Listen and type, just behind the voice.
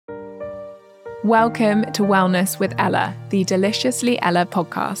Welcome to Wellness with Ella, the Deliciously Ella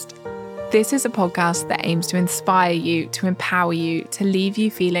podcast. This is a podcast that aims to inspire you, to empower you, to leave you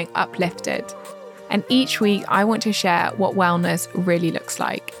feeling uplifted. And each week, I want to share what wellness really looks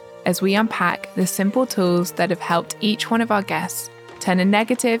like as we unpack the simple tools that have helped each one of our guests turn a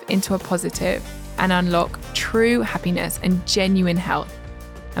negative into a positive and unlock true happiness and genuine health.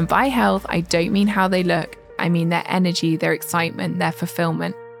 And by health, I don't mean how they look. I mean their energy, their excitement, their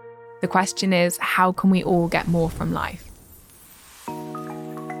fulfillment. The question is, how can we all get more from life?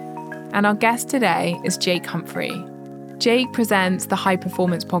 And our guest today is Jake Humphrey. Jake presents the High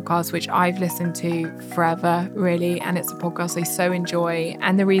Performance podcast, which I've listened to forever, really, and it's a podcast I so enjoy.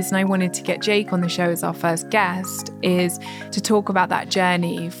 And the reason I wanted to get Jake on the show as our first guest is to talk about that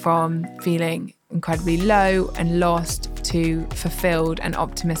journey from feeling incredibly low and lost to fulfilled and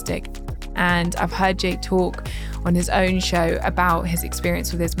optimistic. And I've heard Jake talk on his own show about his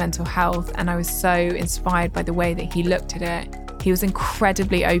experience with his mental health, and I was so inspired by the way that he looked at it. He was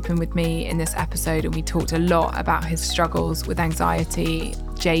incredibly open with me in this episode, and we talked a lot about his struggles with anxiety.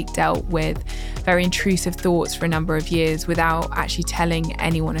 Jake dealt with very intrusive thoughts for a number of years without actually telling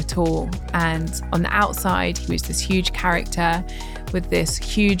anyone at all. And on the outside, he was this huge character with this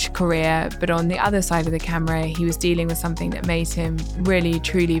huge career, but on the other side of the camera, he was dealing with something that made him really,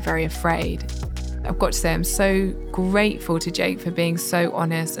 truly very afraid. I've got to say, I'm so grateful to Jake for being so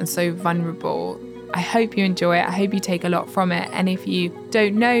honest and so vulnerable. I hope you enjoy it. I hope you take a lot from it. And if you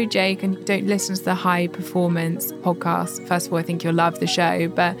don't know Jake and don't listen to the High Performance podcast, first of all, I think you'll love the show.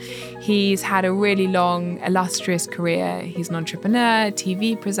 But he's had a really long, illustrious career. He's an entrepreneur,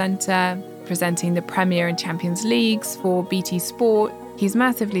 TV presenter, presenting the Premier and Champions Leagues for BT Sport. He's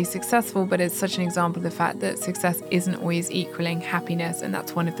massively successful, but it's such an example of the fact that success isn't always equaling happiness. And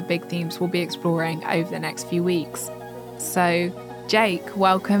that's one of the big themes we'll be exploring over the next few weeks. So, Jake,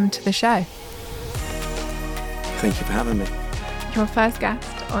 welcome to the show. Thank you for having me. You're our first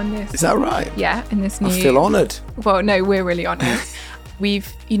guest on this. Is that right? Yeah, in this new... I feel honoured. Well, no, we're really honoured. We've,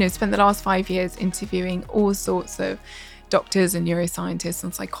 spent the last 5 years interviewing all sorts of doctors and neuroscientists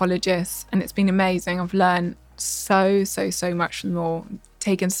and psychologists, and it's been amazing. I've learned so much from them all,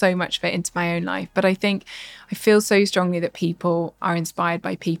 taken so much of it into my own life. But I think I feel so strongly that people are inspired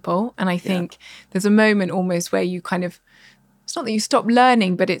by people. And I think there's a moment almost where you kind of, it's not that you stop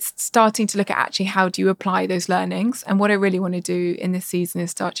learning, but it's starting to look at actually how do you apply those learnings. And what I really want to do in this season is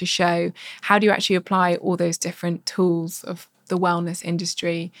start to show how do you actually apply all those different tools of the wellness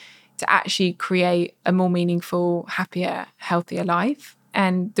industry to actually create a more meaningful, happier, healthier life.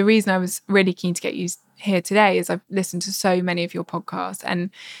 And the reason I was really keen to get you here today is I've listened to so many of your podcasts, and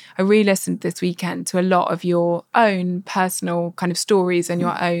I re-listened this weekend to a lot of your own personal kind of stories and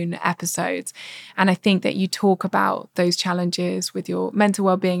your own episodes. And I think that you talk about those challenges with your mental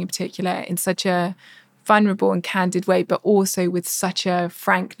well-being in particular in such a vulnerable and candid way, but also with such a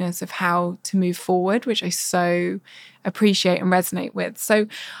frankness of how to move forward, which I so appreciate and resonate with. So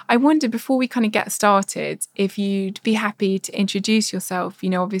I wondered, before we kind of get started, if you'd be happy to introduce yourself.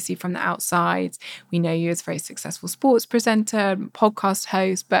 Obviously from the outside, we know you as a very successful sports presenter, podcast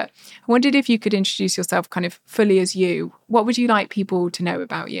host, but I wondered if you could introduce yourself kind of fully as you. What would you like people to know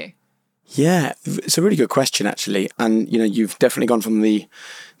about you? Yeah, it's a really good question, actually. And, you've definitely gone from the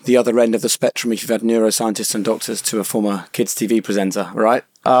other end of the spectrum if you've had neuroscientists and doctors to a former kids TV presenter, right?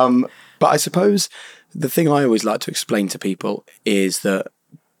 But I suppose the thing I always like to explain to people is that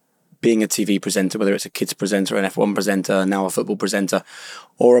being a TV presenter, whether it's a kids presenter, an F1 presenter, now a football presenter,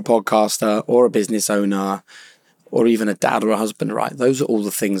 or a podcaster, or a business owner, or even a dad or a husband, right? Those are all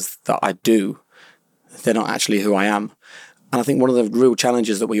the things that I do. They're not actually who I am. And I think one of the real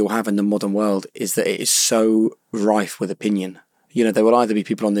challenges that we all have in the modern world is that it is so rife with opinion. There will either be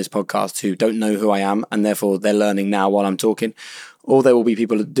people on this podcast who don't know who I am, and therefore they're learning now while I'm talking, or there will be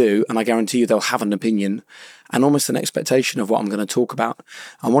people that do, and I guarantee you they'll have an opinion and almost an expectation of what I'm going to talk about.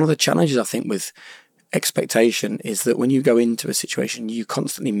 And one of the challenges, I think, with expectation is that when you go into a situation, you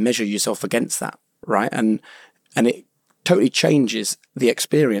constantly measure yourself against that, right? And it totally changes the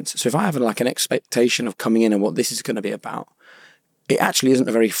experience. So if I have an expectation of coming in and what this is going to be about, it actually isn't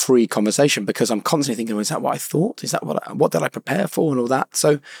a very free conversation because I'm constantly thinking, is that what I thought? Is that what did I prepare for and all that?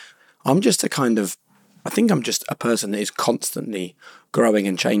 So I'm just I think I'm just a person that is constantly growing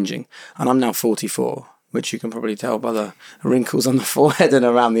and changing. And I'm now 44, which you can probably tell by the wrinkles on the forehead and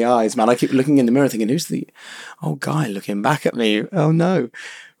around the eyes, man. I keep looking in the mirror thinking, who's the old guy looking back at me? Oh no.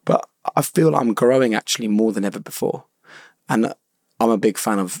 But I feel I'm growing actually more than ever before. And I'm a big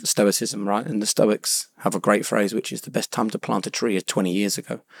fan of Stoicism, right? And the Stoics have a great phrase, which is the best time to plant a tree is 20 years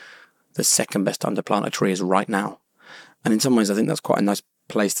ago. The second best time to plant a tree is right now. And in some ways, I think that's quite a nice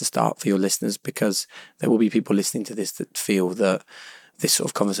place to start for your listeners, because there will be people listening to this that feel that this sort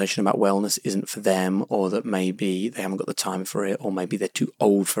of conversation about wellness isn't for them, or that maybe they haven't got the time for it, or maybe they're too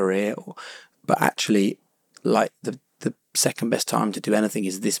old for it. But actually, like the second best time to do anything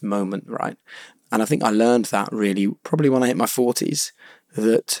is this moment, right? And I think I learned that really probably when I hit my 40s,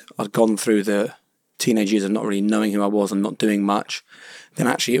 that I'd gone through the teenage years of not really knowing who I was and not doing much. Then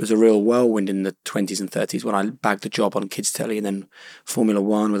actually it was a real whirlwind in the 20s and 30s when I bagged a job on kids telly and then Formula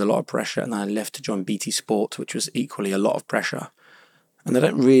One with a lot of pressure, and then I left to join BT Sport, which was equally a lot of pressure. And I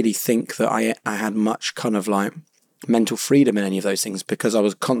don't really think that I had much kind of like mental freedom in any of those things, because I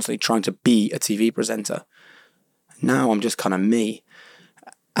was constantly trying to be a TV presenter. Now I'm just kind of me.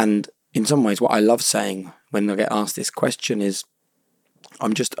 And in some ways, what I love saying when I get asked this question is,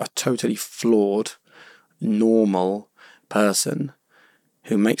 I'm just a totally flawed, normal person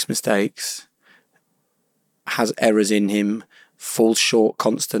who makes mistakes, has errors in him, falls short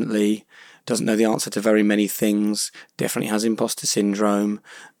constantly, doesn't know the answer to very many things, definitely has imposter syndrome.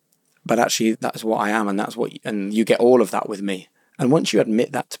 But actually, that's what I am, and you get all of that with me. And once you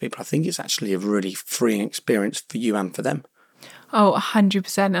admit that to people, I think it's actually a really freeing experience for you and for them. Oh,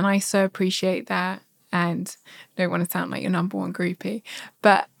 100%. And I so appreciate that. And I don't want to sound like your number one groupie,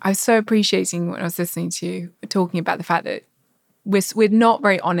 but I was so appreciating when I was listening to you talking about the fact that we're not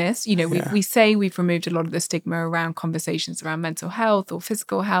very honest. You know, we say we've removed a lot of the stigma around conversations around mental health or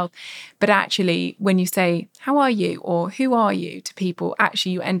physical health. But actually, when you say, how are you? Or who are you to people,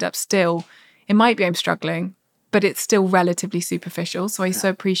 actually, you end up still, it might be I'm struggling, but it's still relatively superficial. So I so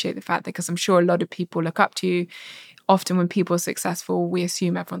appreciate the fact that, because I'm sure a lot of people look up to you. Often when people are successful, we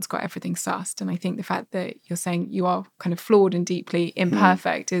assume everyone's got everything sussed. And I think the fact that you're saying you are kind of flawed and deeply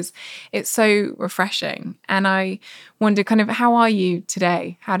imperfect it's so refreshing. And I wonder kind of, how are you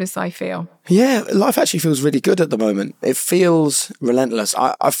today? How does life feel? Yeah, life actually feels really good at the moment. It feels relentless.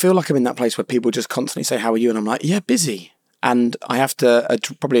 I feel like I'm in that place where people just constantly say, how are you? And I'm like, yeah, busy. And I have to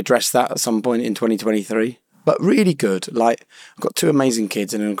probably address that at some point in 2023. But really good. Like, I've got 2 amazing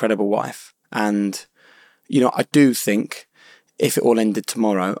kids and an incredible wife. And you know, I do think if it all ended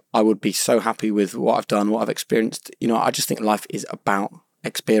tomorrow, I would be so happy with what I've done, what I've experienced. You know, I just think life is about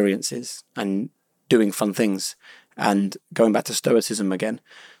experiences and doing fun things. And going back to Stoicism again,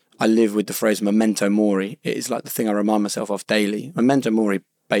 I live with the phrase memento mori. It is like the thing I remind myself of daily. Memento mori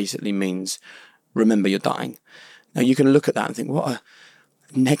basically means remember you're dying. Now, you can look at that and think, what a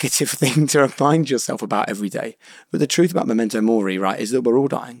negative thing to remind yourself about every day. But the truth about memento mori, right, is that we're all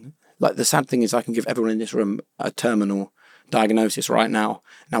dying. Like, the sad thing is I can give everyone in this room a terminal diagnosis right now.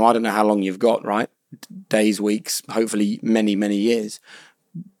 Now, I don't know how long you've got, right? Days, weeks, hopefully many, many years.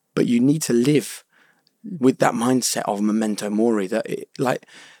 But you need to live with that mindset of memento mori, that like,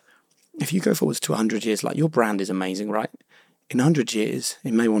 if you go forwards to 100 years, like, your brand is amazing, right? In 100 years,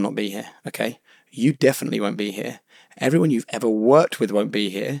 it may well not be here, okay? You definitely won't be here. Everyone you've ever worked with won't be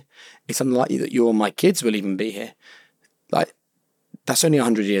here. It's unlikely that you or my kids will even be here. Like, that's only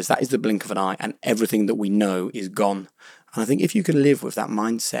 100 years. That is the blink of an eye, and everything that we know is gone. And I think if you can live with that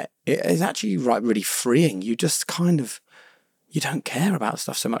mindset, it is actually really freeing. You just kind of, you don't care about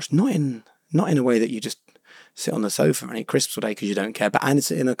stuff so much. Not in a way that you just sit on the sofa and eat crisps all day because you don't care, but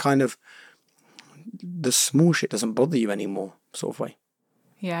it's in a kind of, the small shit doesn't bother you anymore sort of way.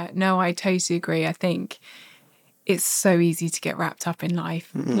 Yeah, no, I totally agree. I think it's so easy to get wrapped up in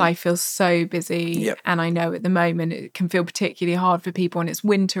life. Mm-hmm. Life feels so busy. Yep. And I know at the moment it can feel particularly hard for people, and it's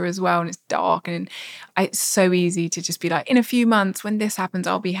winter as well, and it's dark, and it's so easy to just be like, in a few months when this happens,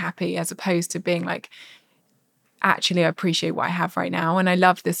 I'll be happy, as opposed to being like, actually, I appreciate what I have right now. And I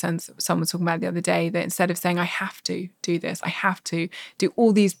love this sense someone was talking about the other day, that instead of saying I have to do this, I have to do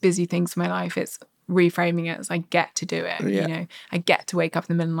all these busy things in my life, it's reframing it as I get to do it. Yeah. You know, I get to wake up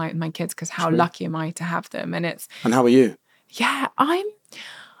in the middle of the night with my kids, because how lucky am I to have them? And how are you? Yeah, I'm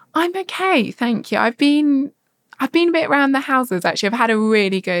okay, thank you. I've been a bit around the houses, actually. I've had a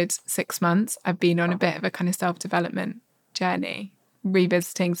really good 6 months. I've been on a bit of a kind of self-development journey,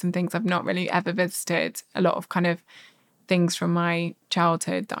 revisiting some things I've not really ever visited, a lot of kind of things from my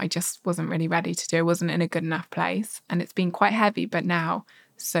childhood that I just wasn't really ready to do. I wasn't in a good enough place, and it's been quite heavy, but now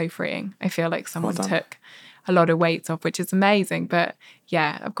so freeing. I feel like someone took a lot of weights off, which is amazing. But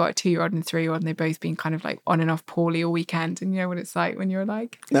yeah, I've got a 2-year-old and a 3-year-old, and they've both been kind of like on and off poorly all weekend. And you know what it's like when you're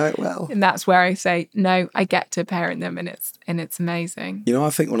like, know it well. And that's where I say, no, I get to parent them, and it's amazing. You know, I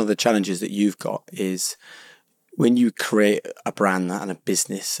think one of the challenges that you've got is when you create a brand and a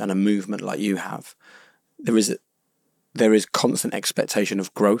business and a movement like you have, there is constant expectation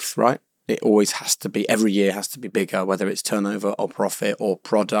of growth, right? It always has to be, every year has to be bigger, whether it's turnover or profit or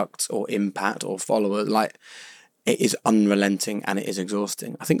product or impact or followers. Like, it is unrelenting and it is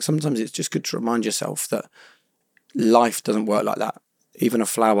exhausting. I think sometimes it's just good to remind yourself that life doesn't work like that. Even a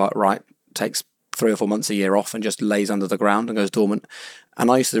flower, right, takes 3 or 4 months a year off and just lays under the ground and goes dormant. And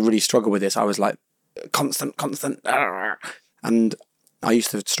I used to really struggle with this. I was like, constant. And I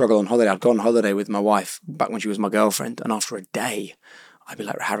used to struggle on holiday. I'd go on holiday with my wife back when she was my girlfriend. And after a day, I'd be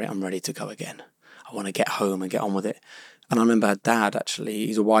like, Harry, I'm ready to go again. I want to get home and get on with it. And I remember her dad, actually,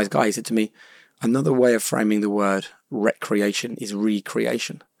 he's a wise guy. He said to me, another way of framing the word recreation is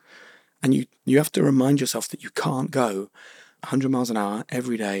recreation. And you have to remind yourself that you can't go 100 miles an hour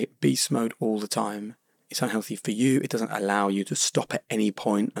every day, beast mode all the time. It's unhealthy for you. It doesn't allow you to stop at any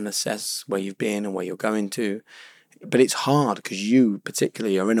point and assess where you've been and where you're going to. But it's hard because you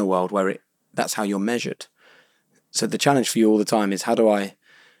particularly are in a world where that's how you're measured. So the challenge for you all the time is, how do I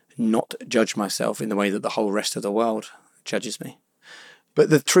not judge myself in the way that the whole rest of the world judges me? But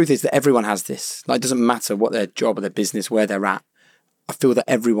the truth is that everyone has this. Like, it doesn't matter what their job or their business, where they're at. I feel that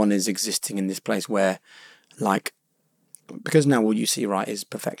everyone is existing in this place where, like, because now all you see, right, is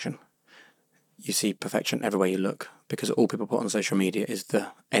perfection. You see perfection everywhere you look, because all people put on social media is the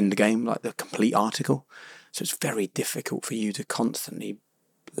end game, like the complete article. So it's very difficult for you to constantly,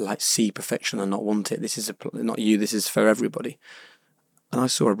 like, see perfection and not want it. This is not you, this is for everybody. And I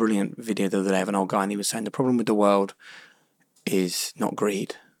saw a brilliant video the other day of an old guy, and he was saying the problem with the world is not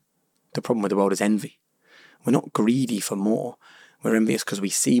greed. The problem with the world is envy. We're not greedy for more. We're envious because we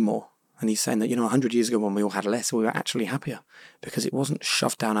see more. And he's saying that, 100 years ago when we all had less, we were actually happier because it wasn't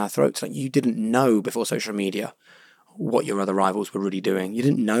shoved down our throats. Like, you didn't know before social media what your other rivals were really doing. You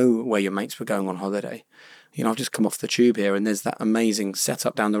didn't know where your mates were going on holiday. I've just come off the tube here and there's that amazing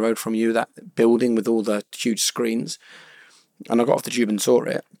setup down the road from you, that building with all the huge screens. And I got off the tube and saw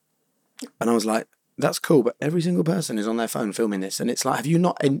it. And I was like, that's cool, but every single person is on their phone filming this. And it's like, have you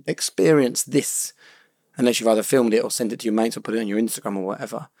not experienced this unless you've either filmed it or sent it to your mates or put it on your Instagram or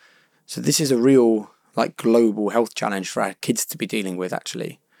whatever? So this is a real, like, global health challenge for our kids to be dealing with,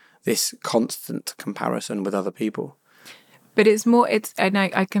 actually. This constant comparison with other people. But it's more, and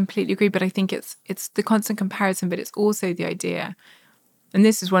I completely agree, but I think it's the constant comparison, but it's also the idea. And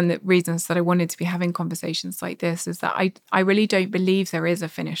this is one of the reasons that I wanted to be having conversations like this, is that I really don't believe there is a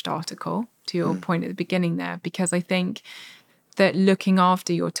finished article, to your point at the beginning there, because I think that looking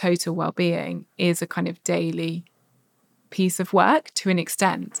after your total well-being is a kind of daily piece of work to an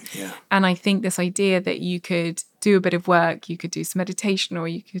extent. Yeah. And I think this idea that you could do a bit of work, you could do some meditation, or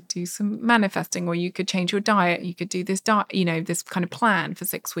you could do some manifesting, or you could change your diet, you could do this this kind of plan for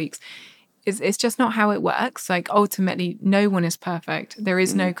 6 weeks. It's just not how it works. Like, ultimately, no one is perfect. There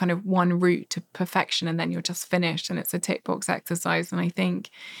is no kind of one route to perfection and then you're just finished and it's a tick box exercise. And I think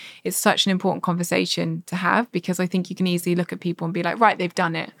it's such an important conversation to have, because I think you can easily look at people and be like, right, they've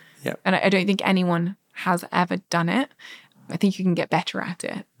done it. Yep. And I don't think anyone has ever done it. I think you can get better at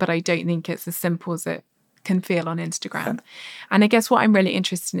it, but I don't think it's as simple as it can feel on Instagram. Yeah. And I guess what I'm really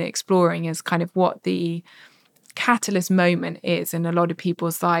interested in exploring is kind of what the catalyst moment is in a lot of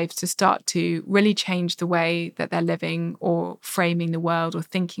people's lives to start to really change the way that they're living or framing the world or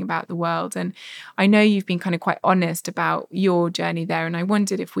thinking about the world. And I know you've been kind of quite honest about your journey there. And I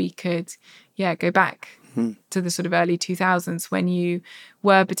wondered if we could, go back to the sort of early 2000s when you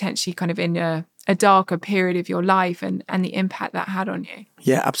were potentially kind of in a darker period of your life and the impact that had on you.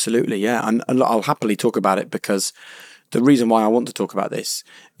 Yeah, absolutely. Yeah. And I'll happily talk about it, because the reason why I want to talk about this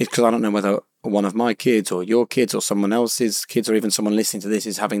is because I don't know whether one of my kids or your kids or someone else's kids or even someone listening to this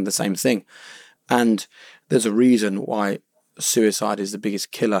is having the same thing. And there's a reason why suicide is the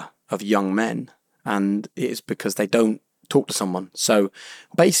biggest killer of young men, and it is because they don't talk to someone. So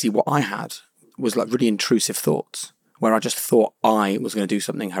basically what I had was like really intrusive thoughts where I just thought I was going to do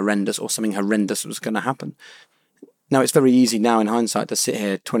something horrendous or something horrendous was going to happen. Now, it's very easy now in hindsight to sit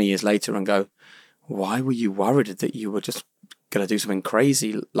here 20 years later and go, why were you worried that you were just going to do something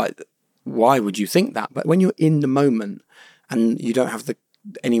crazy? Like, why would you think that? But when you're in the moment and you don't have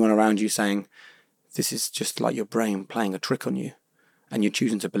anyone around you saying, this is just like your brain playing a trick on you, and you're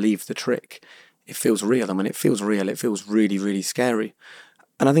choosing to believe the trick, it feels real. And when it feels real, it feels really, really scary.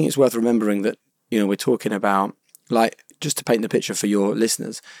 And I think it's worth remembering that, we're talking about, like, just to paint the picture for your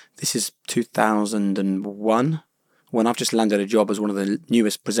listeners, this is 2001, when I've just landed a job as one of the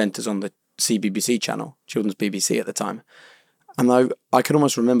newest presenters on the CBBC channel, Children's BBC at the time. And I can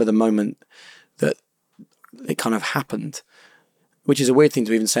almost remember the moment that it kind of happened, which is a weird thing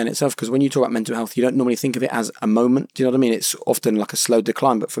to even say in itself, because when you talk about mental health, you don't normally think of it as a moment. Do you know what I mean? It's often like a slow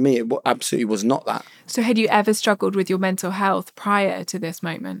decline. But for me, it absolutely was not that. So had you ever struggled with your mental health prior to this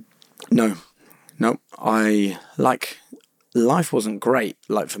moment? No. life wasn't great,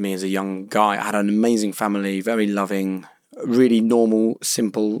 like for me as a young guy. I had an amazing family, very loving, really normal,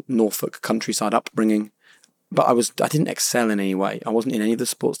 simple Norfolk countryside upbringing. But I didn't excel in any way. I wasn't in any of the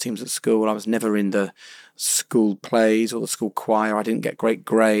sports teams at school. I was never in the school plays or the school choir. I didn't get great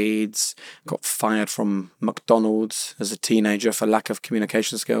grades. Got fired from McDonald's as a teenager for lack of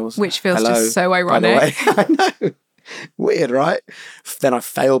communication skills. Which feels just so ironic. By the way. I know. Weird, right? Then I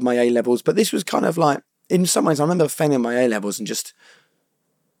failed my A-levels. But this was kind of like, in some ways, I remember failing my A-levels and just...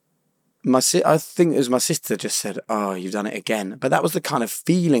 I think it was my sister just said, "Oh, you've done it again." But that was the kind of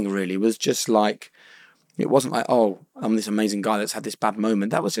feeling, really, was just like... It wasn't like, oh, I'm this amazing guy that's had this bad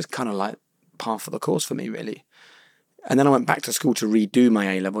moment. That was just kind of like par for the course for me, really. And then I went back to school to redo my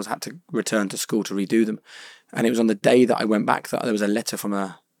A-levels. I had to return to school to redo them. And it was on the day that I went back that there was a letter from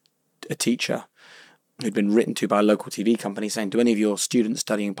a teacher who'd been written to by a local TV company saying, "Do any of your students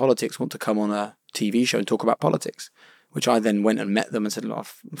studying politics want to come on a TV show and talk about politics?" Which I then went and met them and said, "Look,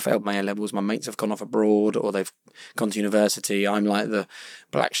 I've failed my A-levels. My mates have gone off abroad or they've gone to university. I'm like the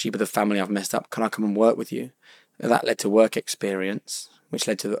black sheep of the family. I've messed up. Can I come and work with you?" And that led to work experience, which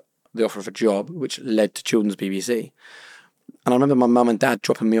led to the offer of a job, which led to Children's BBC. And I remember my mum and dad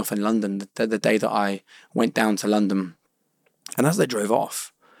dropping me off in London the day that I went down to London. And as they drove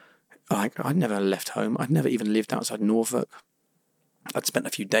off, I'd never left home. I'd never even lived outside Norfolk. I'd spent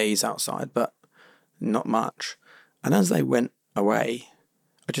a few days outside, but not much. And as they went away,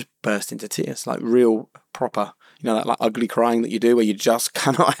 I just burst into tears, like real proper, that like ugly crying that you do where you just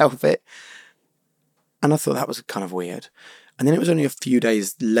cannot help it. And I thought that was kind of weird. And then it was only a few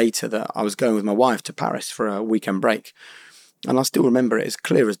days later that I was going with my wife to Paris for a weekend break. And I still remember it as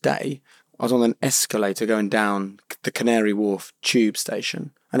clear as day. I was on an escalator going down the Canary Wharf tube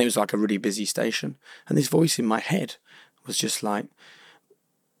station. And it was like a really busy station. And this voice in my head was just like,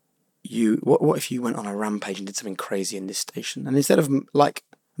 what if you went on a rampage and did something crazy in this station? And instead of like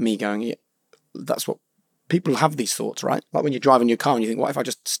me going, yeah, that's what people have, these thoughts, right? Like when you're driving your car and you think, what if I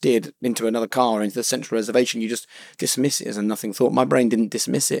just steered into another car or into the central reservation? You just dismiss it as a nothing thought. My brain didn't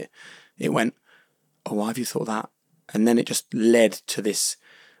dismiss it. It went, oh, why have you thought that? And then it just led to this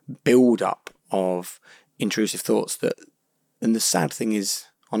build-up of intrusive thoughts and the sad thing is,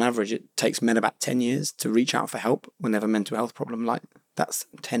 on average, it takes men about 10 years to reach out for help when they have a mental health problem. Like, that's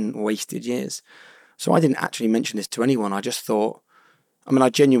 10 wasted years. So I didn't actually mention this to anyone. I just thought, I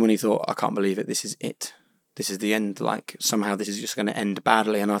genuinely thought, I can't believe it. This is it. This is the end. Like, somehow this is just going to end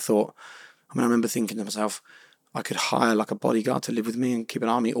badly. And I thought, I remember thinking to myself, I could hire like a bodyguard to live with me and keep an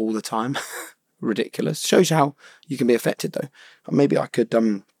eye on me all the time. Ridiculous. Shows how you can be affected, though. Maybe I could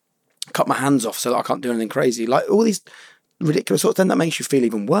cut my hands off so that I can't do anything crazy. Like, all these ridiculous thoughts. Then that makes you feel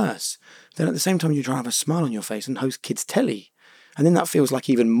even worse. Then at the same time, you try to have a smile on your face and host kids' telly. And then that feels like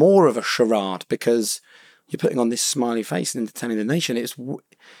even more of a charade because you're putting on this smiley face and entertaining the nation.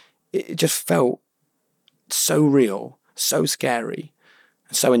 It just felt so real, so scary,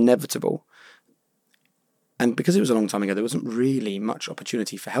 and so inevitable. And because it was a long time ago, there wasn't really much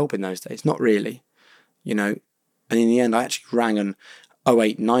opportunity for help in those days. Not really, And in the end, I actually rang an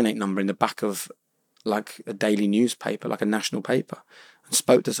 0898 number in the back of like a daily newspaper, like a national paper, and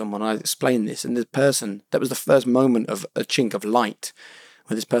spoke to someone. I explained this, and that was the first moment of a chink of light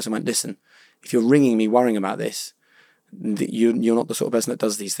where this person went, "Listen, if you're ringing me worrying about this, you're not the sort of person that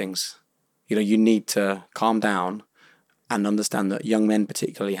does these things. You need to calm down and understand that young men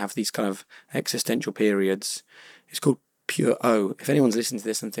particularly have these kind of existential periods." It's called pure O. If anyone's listening to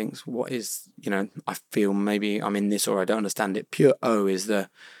this and thinks, what is, I feel maybe I'm in this or I don't understand it, pure O is the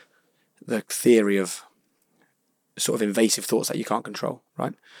theory of sort of invasive thoughts that you can't control,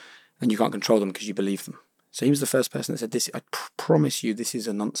 right? And you can't control them because you believe them. So he was the first person that said, "This, I promise you, this is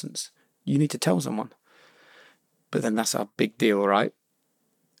a nonsense. You need to tell someone." But then that's a big deal, right?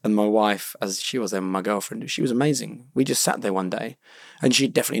 And my wife, as she was then my girlfriend, she was amazing. We just sat there one day and she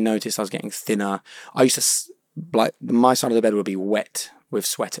definitely noticed I was getting thinner. I used to, like, my side of the bed would be wet with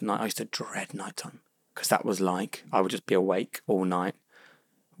sweat at night. I used to dread nighttime because that was like, I would just be awake all night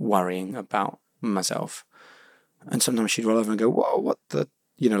worrying about myself. And sometimes she'd roll over and go, "Whoa, what the,"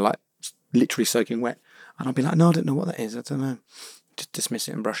 like literally soaking wet. And I'd be like, "No, I don't know what that is. I don't know." Just dismiss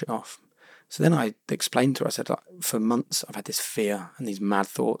it and brush it off. So then I explained to her, I said, like, for months I've had this fear and these mad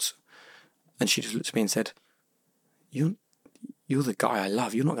thoughts. And she just looked at me and said, You're the guy I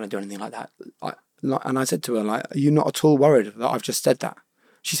love. You're not going to do anything like that. And I said to her, like, "Are you not at all worried that I've just said that?"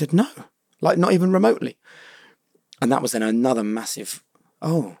 She said, "No, like not even remotely." And that was then another massive,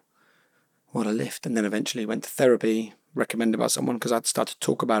 oh, what a lift. And then eventually went to therapy, recommended by someone because I'd started to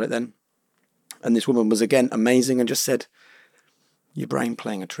talk about it then. And this woman was again amazing and just said, "Your brain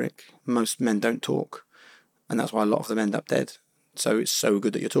playing a trick. Most men don't talk." And that's why a lot of them end up dead. So it's so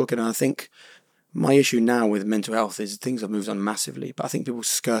good that you're talking. And I think my issue now with mental health is things have moved on massively, but I think people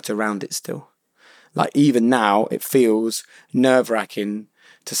skirt around it still. Like even now, it feels nerve-wracking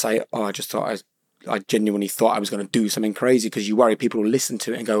to say, oh, I genuinely thought I was going to do something crazy, because you worry people will listen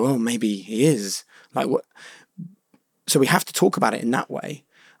to it and go, oh, maybe he is. Like what? So we have to talk about it in that way,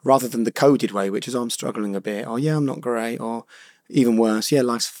 rather than the coded way, which is, oh, I'm struggling a bit, or yeah, I'm not great, or even worse, yeah,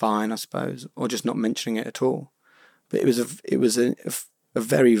 life's fine, I suppose, or just not mentioning it at all. But it was a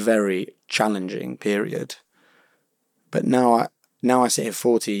very, very challenging period. But now I sit here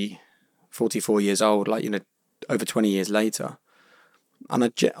 44 years old, like, over 20 years later.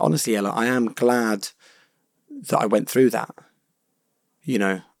 And honestly, Ella, I am glad that I went through that.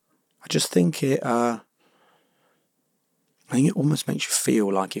 I just think I think it almost makes you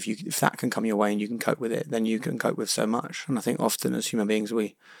feel like if that can come your way and you can cope with it, then you can cope with so much. And I think often as human beings,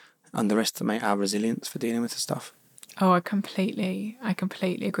 we underestimate our resilience for dealing with the stuff. Oh, I completely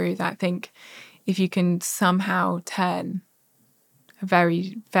agree with that. I think if you can somehow turn a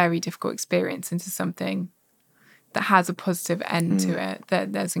very, very difficult experience into something that has a positive end to it,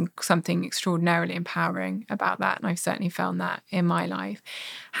 that there's something extraordinarily empowering about that. And I've certainly found that in my life.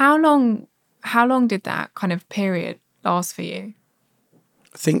 How long did that kind of period last for you?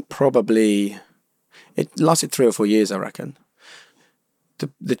 I think probably it lasted 3 or 4 years, I reckon.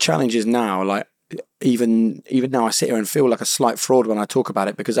 The challenge is now, like, even now I sit here and feel like a slight fraud when I talk about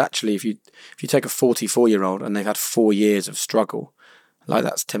it, because actually if you take a 44-year-old and they've had 4 years of struggle, like,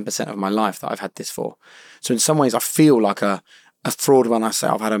 that's 10% of my life that I've had this for. So in some ways I feel like a fraud when I say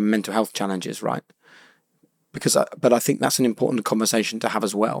I've had a mental health challenges, right? But I think that's an important conversation to have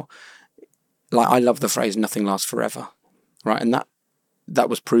as well. Like, I love the phrase "nothing lasts forever," right? And that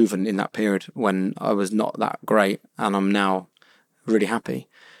was proven in that period when I was not that great, and I'm now really happy.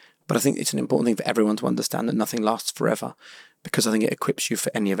 But I think it's an important thing for everyone to understand that nothing lasts forever, because I think it equips you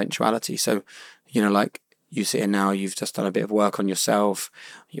for any eventuality. So, like, you sit here now, you've just done a bit of work on yourself,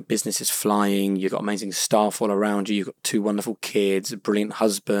 your business is flying, you've got amazing staff all around you, you've got 2 wonderful kids, a brilliant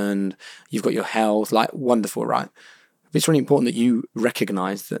husband, you've got your health, like, wonderful, right? It's really important that you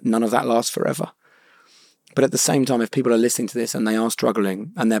recognise that none of that lasts forever. But at the same time, if people are listening to this and they are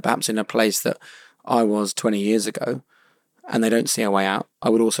struggling, and they're perhaps in a place that I was 20 years ago, and they don't see a way out, I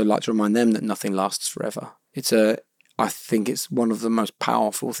would also like to remind them that nothing lasts forever. I think it's one of the most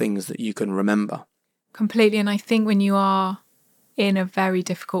powerful things that you can remember. Completely. And I think when you are in a very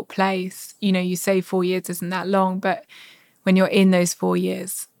difficult place, you say 4 years isn't that long, but when you're in those 4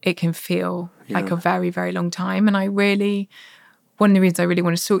 years, it can feel like a very, very long time. And one of the reasons I really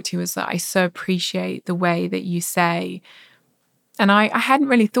want to talk to you is that I so appreciate the way that you say, and I hadn't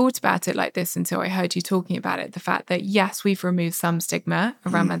really thought about it like this until I heard you talking about it, the fact that, yes, we've removed some stigma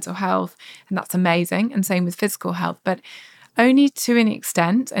around mental health, and that's amazing, and same with physical health, but only to an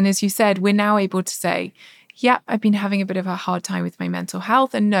extent. And as you said, we're now able to say, yeah, I've been having a bit of a hard time with my mental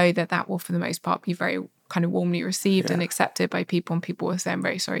health, and know that will, for the most part, be very kind of warmly received and accepted by people, and people will say, I'm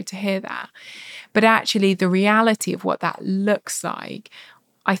very sorry to hear that. But actually, the reality of what that looks like,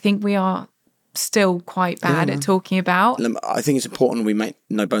 I think we are still quite bad at talking about. I think it's important we make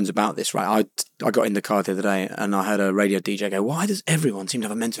no bones about this, right? I got in the car the other day and I heard a radio DJ go, why does everyone seem to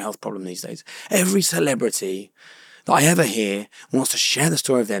have a mental health problem these days? Every celebrity that I ever hear wants to share the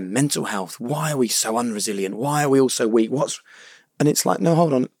story of their mental health. Why are we so unresilient? Why are we all so weak? And it's like, no,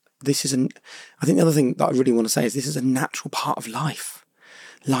 hold on. I think the other thing that I really want to say is this is a natural part of life.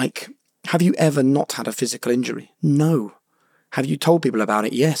 Like, have you ever not had a physical injury? No. Have you told people about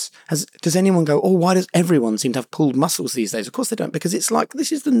it? Yes. Does anyone go, oh, why does everyone seem to have pulled muscles these days? Of course they don't, because it's like,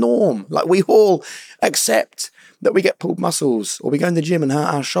 this is the norm. Like, we all accept that we get pulled muscles, or we go in the gym and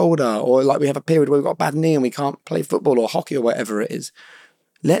hurt our shoulder, or like we have a period where we've got a bad knee and we can't play football or hockey or whatever it is.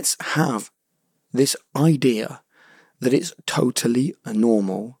 Let's have this idea that it's totally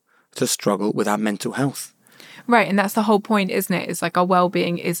normal to struggle with our mental health. Right. And that's the whole point, isn't it? It's like our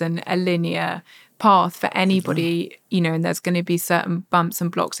well-being isn't a linear path for anybody, and there's going to be certain bumps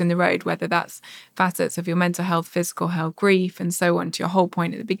and blocks in the road, whether that's facets of your mental health, physical health, grief, and so on. To your whole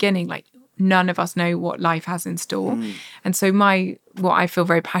point at the beginning, like, none of us know what life has in store. And so what I feel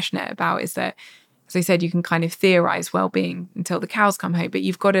very passionate about is that, as I said, you can kind of theorize well-being until the cows come home, but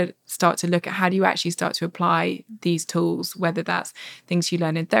you've got to start to look at how do you actually start to apply these tools, whether that's things you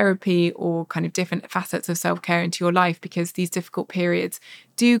learn in therapy or kind of different facets of self-care into your life, because these difficult periods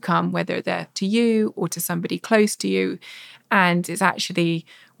do come, whether they're to you or to somebody close to you. And it's actually,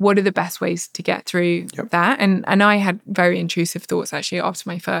 what are the best ways to get through that? And I had very intrusive thoughts actually after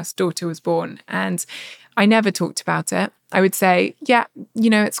my first daughter was born. And I never talked about it. I would say, yeah,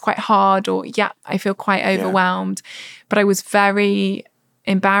 it's quite hard, or yeah, I feel quite overwhelmed. But I was very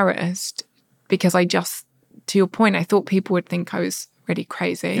embarrassed because to your point, I thought people would think I was really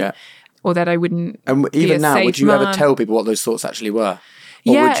crazy or that I wouldn't. And even now, would you ever tell people what those thoughts actually were?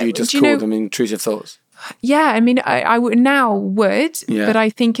 Or would you just call them intrusive thoughts? Yeah, I mean, I would, but I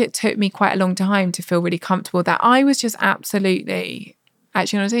think it took me quite a long time to feel really comfortable that I was just absolutely,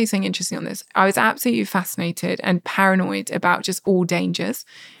 actually, I'll tell you something interesting on this. I was absolutely fascinated and paranoid about just all dangers.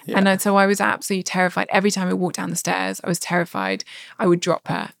 Yeah. And so I was absolutely terrified. Every time I walked down the stairs, I was terrified I would drop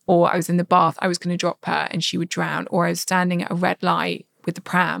her, or I was in the bath, I was going to drop her and she would drown, or I was standing at a red light with the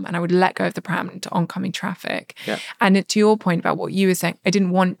pram and I would let go of the pram into oncoming traffic. Yeah. And to your point about what you were saying, I didn't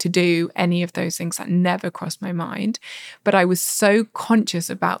want to do any of those things. That never crossed my mind. But I was so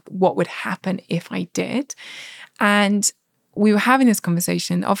conscious about what would happen if I did. And we were having this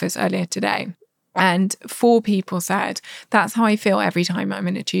conversation in the office earlier today, and 4 people said, that's how I feel every time I'm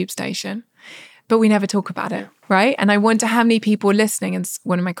in a tube station. But we never talk about it, right? And I wonder how many people are listening. And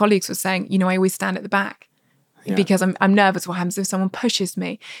one of my colleagues was saying, I always stand at the back. Yeah. Because I'm nervous what happens if someone pushes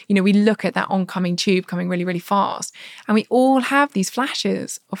me. We look at that oncoming tube coming really, really fast, and we all have these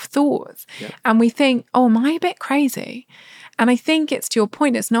flashes of thoughts. Yeah. And we think, oh, am I a bit crazy? And I think it's to your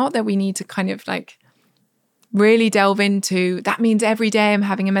point, it's not that we need to kind of like really delve into, that means every day I'm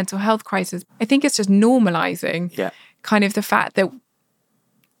having a mental health crisis. I think it's just normalizing kind of the fact that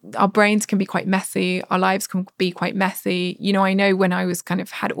our brains can be quite messy. Our lives can be quite messy. I know when I was kind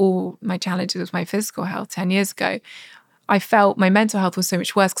of had all my challenges with my physical health 10 years ago, I felt my mental health was so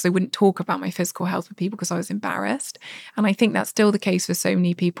much worse because I wouldn't talk about my physical health with people because I was embarrassed. And I think that's still the case for so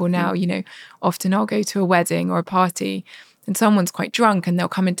many people now. Often I'll go to a wedding or a party and someone's quite drunk and they'll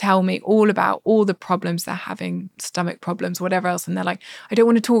come and tell me all about all the problems they're having, stomach problems, whatever else. And they're like, I don't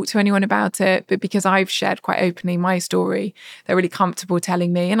want to talk to anyone about it. But because I've shared quite openly my story, they're really comfortable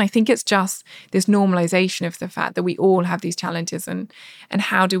telling me. And I think it's just this normalization of the fact that we all have these challenges and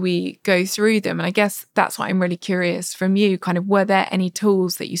how do we go through them? And I guess that's what I'm really curious from you. Kind of, were there any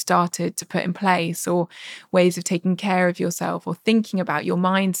tools that you started to put in place, or ways of taking care of yourself, or thinking about your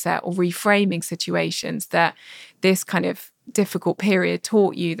mindset, or reframing situations that this kind of difficult period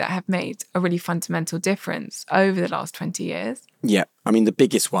taught you that have made a really fundamental difference over the last 20 years? Yeah. I mean, the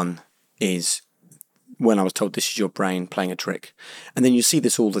biggest one is when I was told this is your brain playing a trick. And then you see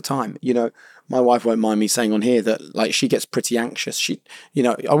this all the time. My wife won't mind me saying on here that like she gets pretty anxious. She,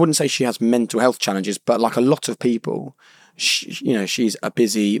 I wouldn't say she has mental health challenges, but like a lot of people, she's a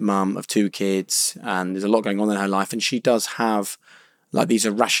busy mum of 2 kids and there's a lot going on in her life. And she does have like these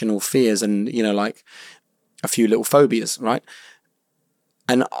irrational fears and, like a few little phobias, right?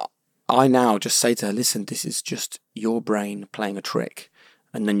 And I now just say to her, listen, this is just your brain playing a trick.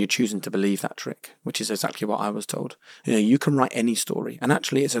 And then you're choosing to believe that trick, which is exactly what I was told. You can write any story. And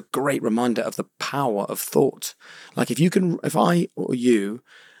actually, it's a great reminder of the power of thought. Like if I or you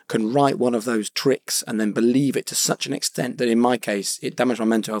can write one of those tricks and then believe it to such an extent that in my case, it damaged my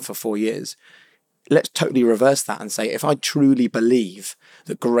mental health for 4 years. Let's totally reverse that and say, if I truly believe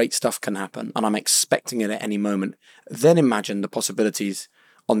that great stuff can happen and I'm expecting it at any moment, then imagine the possibilities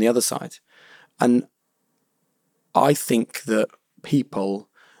on the other side. And I think that people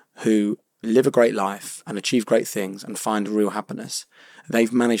who live a great life and achieve great things and find real happiness,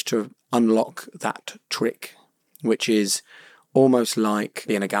 they've managed to unlock that trick, which is almost like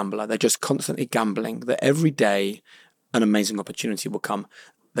being a gambler. They're just constantly gambling that every day an amazing opportunity will come.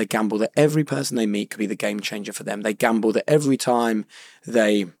 They gamble that every person they meet could be the game changer for them. They gamble that every time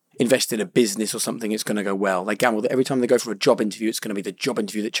they invest in a business or something, it's going to go well. They gamble that every time they go for a job interview, it's going to be the job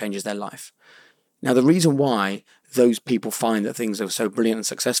interview that changes their life. Now, the reason why those people find that things are so brilliant and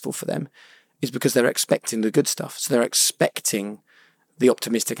successful for them is because they're expecting the good stuff. So they're expecting the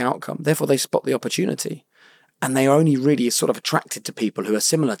optimistic outcome. Therefore, they spot the opportunity. And they are only really sort of attracted to people who are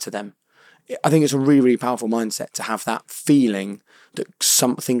similar to them. I think it's a really, really powerful mindset to have that feeling that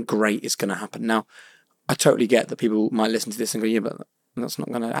something great is going to happen. Now, I totally get that people might listen to this and go, yeah, but that's not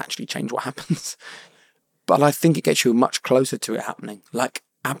going to actually change what happens. But I think it gets you much closer to it happening. Like,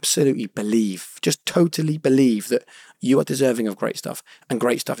 absolutely believe, just totally believe that you are deserving of great stuff and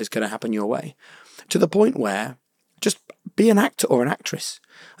great stuff is going to happen your way. To the point where just be an actor or an actress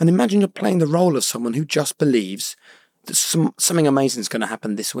and imagine you're playing the role of someone who just believes that something amazing is going to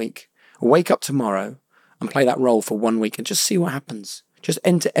happen this week. Wake up tomorrow and play that role for 1 week and just see what happens. Just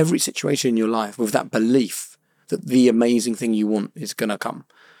enter every situation in your life with that belief that the amazing thing you want is going to come.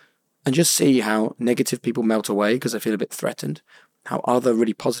 And just see how negative people melt away because they feel a bit threatened, how other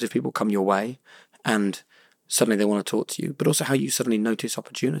really positive people come your way and suddenly they want to talk to you, but also how you suddenly notice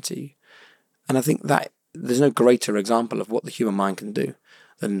opportunity. And I think that there's no greater example of what the human mind can do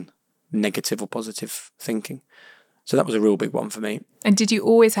than negative or positive thinking. So that was a real big one for me. And did you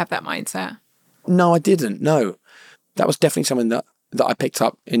always have that mindset? No, I didn't. No, that was definitely something that I picked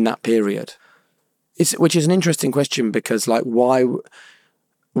up in that period. Which is an interesting question, because like, why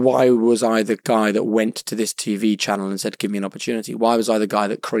was I the guy that went to this TV channel and said, give me an opportunity? Why was I the guy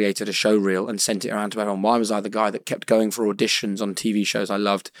that created a show reel and sent it around to everyone? Why was I the guy that kept going for auditions on TV shows I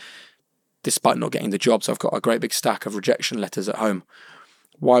loved, despite not getting the job? So I've got a great big stack of rejection letters at home.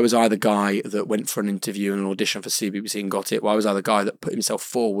 Why was I the guy that went for an interview and an audition for CBBC and got it? Why was I the guy that put himself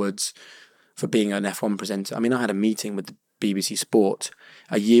forwards for being an F1 presenter? I mean, I had a meeting with the BBC Sport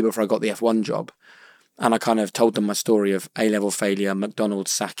a year before I got the F1 job. And I kind of told them my story of A-level failure, McDonald's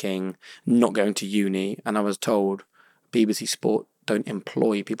sacking, not going to uni. And I was told, BBC Sport don't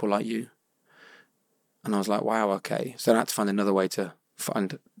employ people like you. And I was like, wow, okay. So I had to find another way to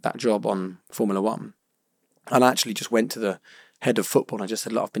find that job on Formula One. And I actually just went to the head of football and I just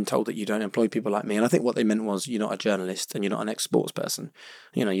said, look, I've been told that you don't employ people like me. And I think what they meant was, you're not a journalist and you're not an ex-sports person.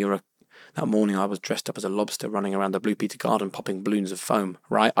 You know, that morning I was dressed up as a lobster running around the Blue Peter Garden popping balloons of foam,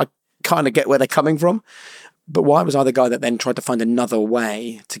 right? I kind of get where they're coming from. But why was I the guy that then tried to find another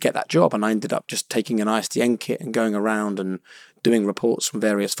way to get that job? And I ended up just taking an ISDN kit and going around and doing reports from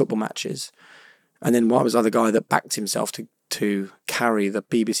various football matches. And then why was I the guy that backed himself to carry the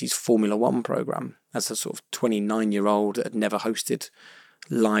BBC's Formula One programme as a sort of 29-year-old that had never hosted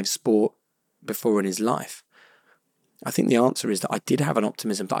live sport before in his life? I think the answer is that I did have an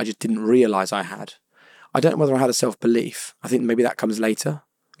optimism that I just didn't realise I had. I don't know whether I had a self-belief. I think maybe that comes later.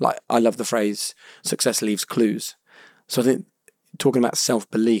 Like, I love the phrase, success leaves clues. So I think talking about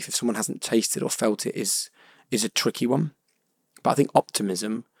self-belief, if someone hasn't tasted or felt it, is a tricky one. But I think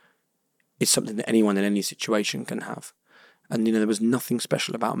optimism is something that anyone in any situation can have. And, you know, there was nothing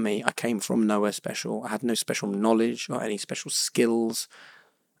special about me. I came from nowhere special. I had no special knowledge or any special skills.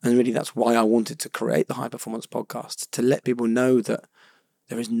 And really, that's why I wanted to create the High Performance Podcast, to let people know that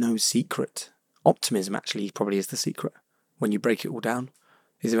there is no secret. Optimism actually probably is the secret when you break it all down.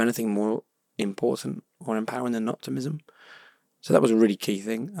 Is there anything more important or empowering than optimism? So that was a really key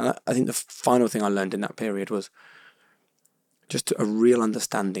thing. And I think the final thing I learned in that period was just a real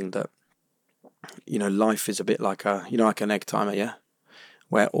understanding that, you know, life is a bit like like an egg timer, yeah?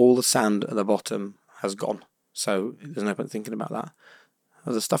 Where all the sand at the bottom has gone. So there's no point thinking about that.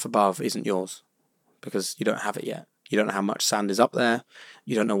 The stuff above isn't yours because you don't have it yet. You don't know how much sand is up there.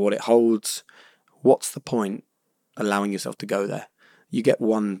 You don't know what it holds. What's the point allowing yourself to go there? You get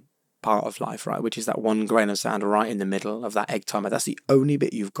one part of life, right, which is that one grain of sand right in the middle of that egg timer. That's the only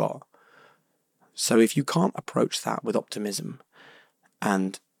bit you've got. So if you can't approach that with optimism,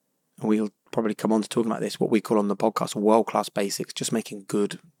 and we'll probably come on to talking about this, what we call on the podcast world-class basics, just making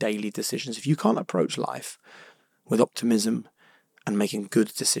good daily decisions. If you can't approach life with optimism and making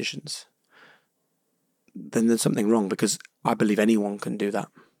good decisions, then there's something wrong, because I believe anyone can do that.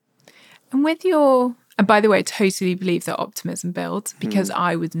 And by the way, I totally believe that optimism builds, because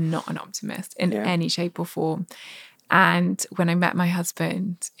I was not an optimist in any shape or form. And when I met my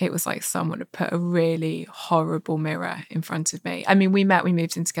husband, it was like someone had put a really horrible mirror in front of me. I mean, we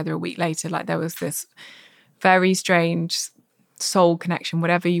moved in together a week later. Like, there was this very strange soul connection,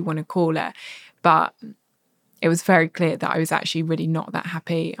 whatever you want to call it. But it was very clear that I was actually really not that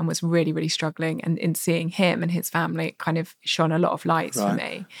happy and was really, really struggling. And in seeing him and his family, it kind of shone a lot of lights for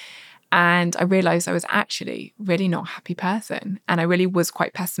me. And I realised I was actually really not a happy person. And I really was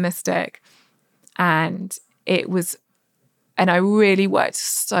quite pessimistic. And I really worked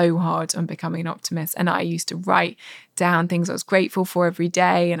so hard on becoming an optimist. And I used to write down things I was grateful for every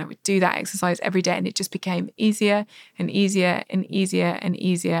day. And I would do that exercise every day. And it just became easier and easier and easier and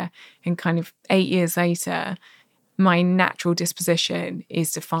easier. And kind of 8 years later, my natural disposition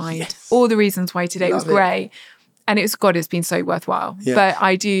is to find all the reasons why today was great. And it's been so worthwhile. Yeah. But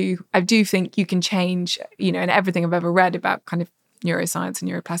I do think you can change, you know, and everything I've ever read about kind of neuroscience and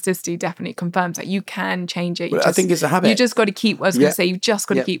neuroplasticity definitely confirms that you can change it. I think it's a habit. You just got to keep, you've just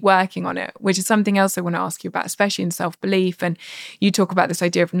got to keep working on it, which is something else I want to ask you about, especially in self-belief. And you talk about this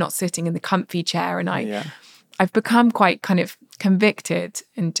idea of not sitting in the comfy chair. And I've become quite kind of convicted,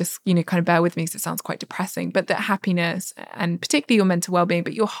 and just, you know, kind of bear with me because it sounds quite depressing, but that happiness, and particularly your mental well-being,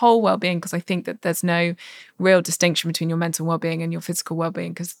 but your whole well-being, because I think that there's no real distinction between your mental well-being and your physical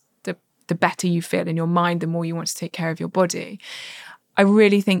well-being, because the better you feel in your mind, the more you want to take care of your body. I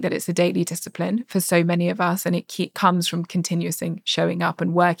really think that it's a daily discipline for so many of us, and it comes from continuously showing up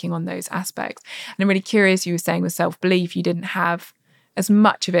and working on those aspects. And I'm really curious, you were saying with self-belief, you didn't have as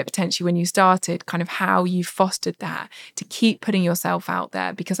much of it potentially when you started, kind of how you fostered that to keep putting yourself out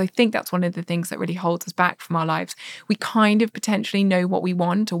there, because I think that's one of the things that really holds us back from our lives. We kind of potentially know what we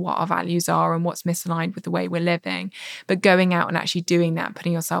want or what our values are and what's misaligned with the way we're living, but going out and actually doing that,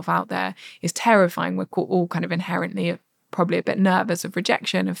 putting yourself out there, is terrifying. We're all kind of inherently probably a bit nervous of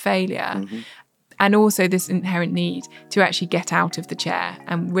rejection, of failure. Mm-hmm. And also this inherent need to actually get out of the chair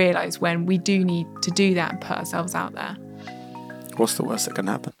and realise when we do need to do that and put ourselves out there. What's the worst that can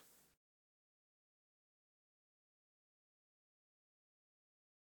happen?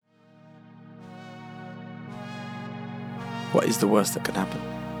 What is the worst that can happen?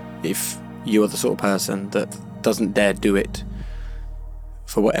 If you are the sort of person that doesn't dare do it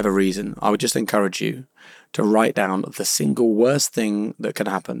for whatever reason, I would just encourage you to write down the single worst thing that can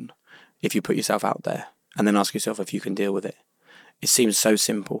happen if you put yourself out there, and then ask yourself if you can deal with it. It seems so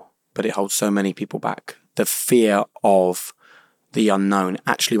simple, but it holds so many people back. The fear of the unknown.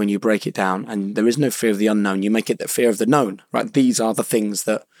 Actually, when you break it down, and there is no fear of the unknown, you make it the fear of the known, right? These are the things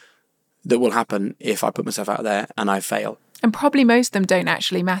that will happen if I put myself out there and I fail. And probably most of them don't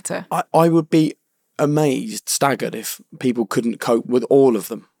actually matter. I would be amazed, staggered, if people couldn't cope with all of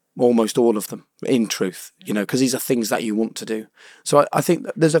them, almost all of them, in truth, because these are things that you want to do. So I think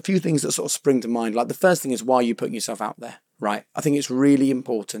that there's a few things that sort of spring to mind. Like the first thing is, why are you putting yourself out there, right? I think it's really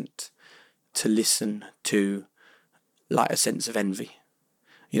important to listen to like a sense of envy.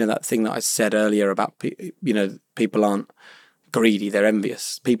 That thing that I said earlier about, people aren't greedy, they're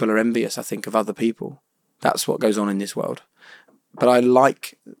envious. People are envious, I think, of other people. That's what goes on in this world. But I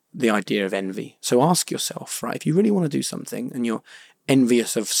like the idea of envy. So ask yourself, right, if you really want to do something and you're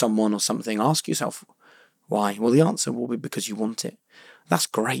envious of someone or something, ask yourself why. Well, the answer will be because you want it. That's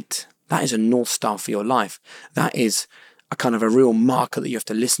great. That is a North Star for your life. That is a kind of a real marker that you have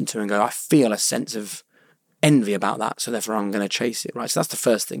to listen to and go, I feel a sense of envy about that, so therefore I'm going to chase it, right? So that's the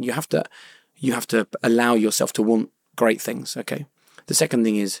first thing. You have to allow yourself to want great things, okay? The second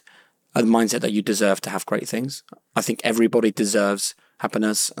thing is a mindset that you deserve to have great things. I think everybody deserves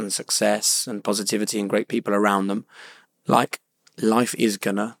happiness and success and positivity and great people around them. Like, life is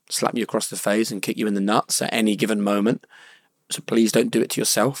gonna slap you across the face and kick you in the nuts at any given moment. So please don't do it to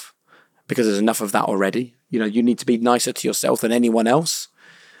yourself, because there's enough of that already. You need to be nicer to yourself than anyone else.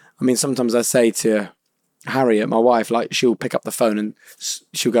 I mean, sometimes I say to Harriet, my wife, like, she'll pick up the phone and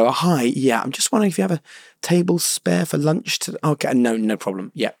she'll go, hi, yeah, I'm just wondering if you have a table spare for lunch today. Okay, no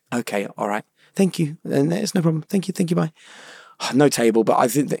problem. Yeah, okay, all right. Thank you. And there's no problem. Thank you, bye. No table, but I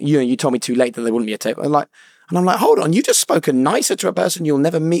think that, you told me too late that there wouldn't be a table. And I'm like, hold on, you just spoken nicer to a person you'll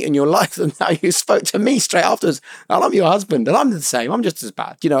never meet in your life than how you spoke to me straight afterwards. And I'm your husband, and I'm the same. I'm just as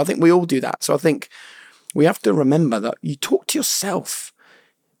bad. I think we all do that. So I think we have to remember that you talk to yourself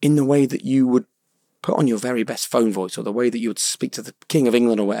in the way that you would put on your very best phone voice, or the way that you would speak to the King of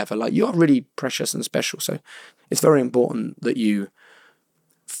England or whatever. Like, you are really precious and special. So it's very important that you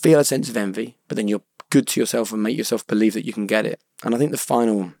feel a sense of envy, but then you're good to yourself and make yourself believe that you can get it. And I think the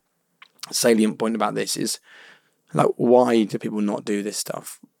final salient point about this is, like, why do people not do this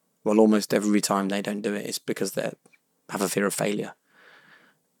stuff? Well, almost every time they don't do it, it's because they have a fear of failure.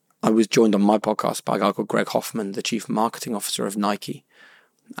 I was joined on my podcast by a guy called Greg Hoffman, the chief marketing officer of Nike.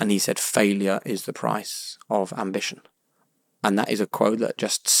 And he said, failure is the price of ambition. And that is a quote that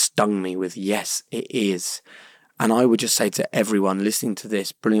just stung me with, yes, it is. And I would just say to everyone listening to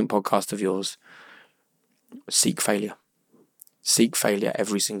this brilliant podcast of yours, seek failure. Seek failure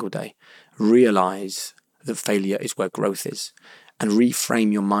every single day. Realize that failure is where growth is. And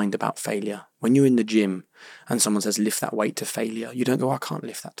reframe your mind about failure. When you're in the gym and someone says, lift that weight to failure, you don't go, I can't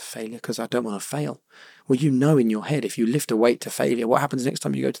lift that to failure because I don't want to fail. Well, in your head, if you lift a weight to failure, what happens next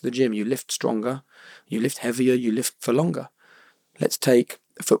time you go to the gym? You lift stronger, you lift heavier, you lift for longer. Let's take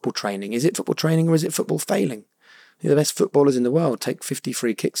football training. Is it football training or is it football failing? The best footballers in the world take 50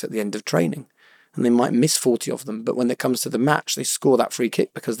 free kicks at the end of training, and they might miss 40 of them, but when it comes to the match, they score that free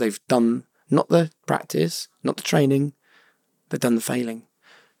kick because they've done not the practice, not the training, they've done the failing.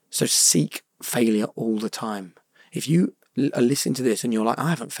 So seek failure all the time. If you are listening to this and you're like, I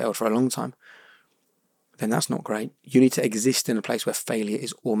haven't failed for a long time, then that's not great. You need to exist in a place where failure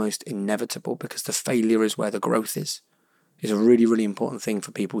is almost inevitable, because the failure is where the growth is. It's a really, really important thing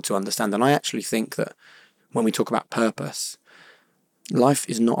for people to understand. And I actually think that when we talk about purpose, life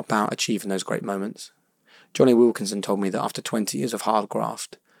is not about achieving those great moments. Johnny Wilkinson told me that after 20 years of hard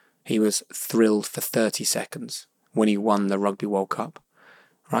graft, he was thrilled for 30 seconds when he won the Rugby World Cup.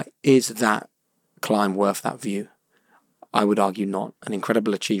 Right? Is that climb worth that view? I would argue not. An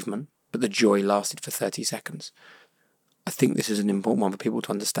incredible achievement, but the joy lasted for 30 seconds. I think this is an important one for people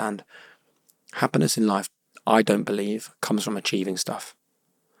to understand. Happiness in life I don't believe, comes from achieving stuff.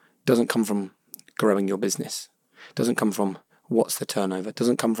 It doesn't come from growing your business. It doesn't come from what's the turnover. It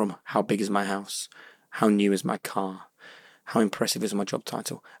doesn't come from how big is my house, how new is my car, how impressive is my job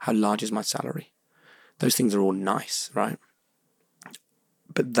title, how large is my salary. Those things are all nice, right?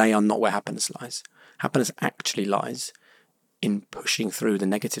 But they are not where happiness lies. Happiness actually lies in pushing through the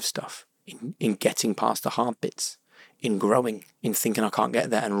negative stuff, in getting past the hard bits, in growing, in thinking I can't get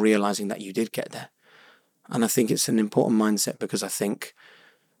there and realising that you did get there. And I think it's an important mindset, because I think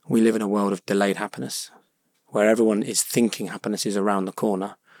we live in a world of delayed happiness, where everyone is thinking happiness is around the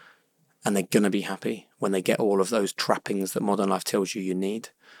corner and they're going to be happy when they get all of those trappings that modern life tells you need.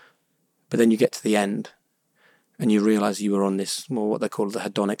 But then you get to the end and you realise you were on this, well, what they call the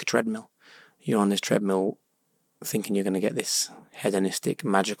hedonic treadmill. You're on this treadmill thinking you're going to get this hedonistic,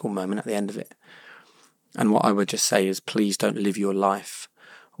 magical moment at the end of it. And what I would just say is, please don't live your life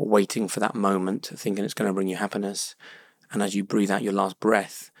waiting for that moment, thinking it's going to bring you happiness. And as you breathe out your last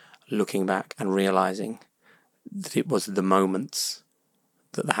breath, looking back and realising that it was the moments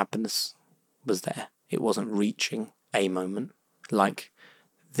that the happiness was there. It wasn't reaching a moment. Like,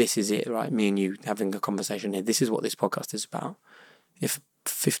 this is it, right? Me and you having a conversation here. This is what this podcast is about. If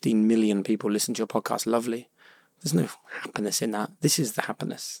 15 million people listen to your podcast, lovely. There's no happiness in that. This is the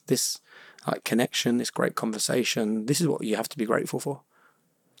happiness. This connection, this great conversation. This is what you have to be grateful for.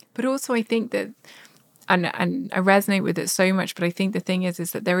 But also I think that, and I resonate with it so much, but I think the thing is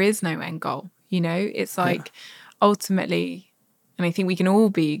that there is no end goal. It's like ultimately, and I think we can all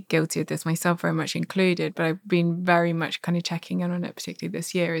be guilty of this, myself very much included, but I've been very much kind of checking in on it, particularly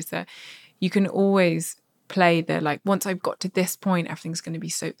this year, is that you can always play the once I've got to this point, everything's going to be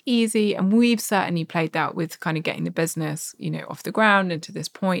so easy. And we've certainly played that with kind of getting the business, off the ground and to this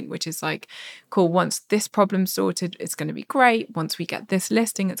point, which is cool, once this problem's sorted, it's going to be great. Once we get this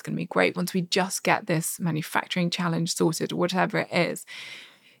listing, it's going to be great. Once we just get this manufacturing challenge sorted or whatever it is,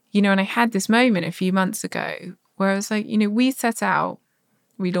 and I had this moment a few months ago where I was like, we set out,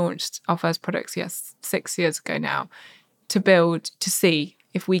 we launched our first products, 6 years ago now, to see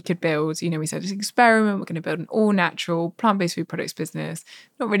if we could build, we said it's an experiment, we're going to build an all-natural, plant-based food products business,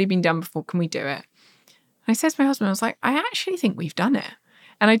 not really been done before, can we do it? And I said to my husband, I was like, I actually think we've done it.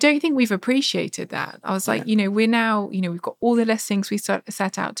 And I don't think we've appreciated that. I was like, we're now, we've got all the listings we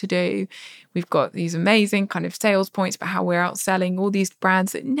set out to do. We've got these amazing kind of sales points about how we're outselling all these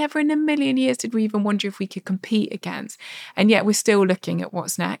brands that never in a million years did we even wonder if we could compete against. And yet we're still looking at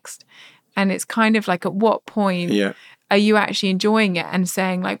what's next. And it's kind of like, at what point are you actually enjoying it and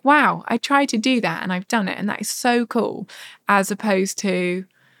saying wow, I tried to do that and I've done it. And that is so cool, as opposed to,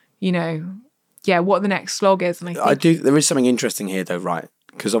 what the next slog is. And I think there is something interesting here though, right?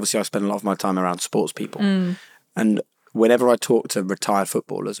 Because obviously I spend a lot of my time around sports people. And whenever I talk to retired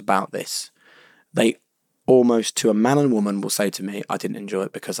footballers about this, they almost to a man and woman will say to me, I didn't enjoy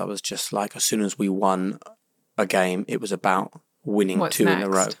it because I was just as soon as we won a game, it was about winning What's two next? in a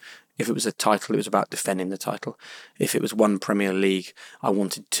row. If it was a title, it was about defending the title. If it was one Premier League, I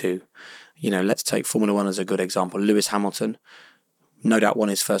wanted two. Let's take Formula One as a good example. Lewis Hamilton, no doubt, won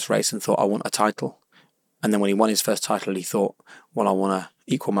his first race and thought, I want a title. And then when he won his first title, he thought, well, I want to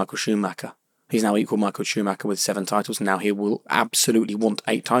equal Michael Schumacher. He's now equal Michael Schumacher with 7 titles. And now he will absolutely want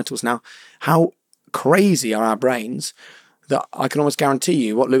 8 titles. Now, how crazy are our brains that I can almost guarantee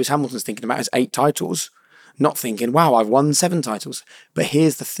you what Lewis Hamilton's thinking about is 8 titles, not thinking, wow, I've won 7 titles. But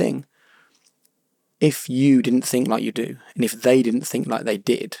here's the thing. If you didn't think like you do, and if they didn't think like they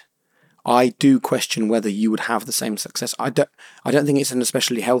did, I do question whether you would have the same success. I don't think it's an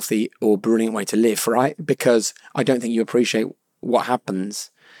especially healthy or brilliant way to live, right? Because I don't think you appreciate what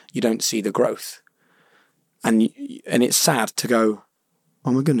happens. You don't see the growth. And it's sad to go,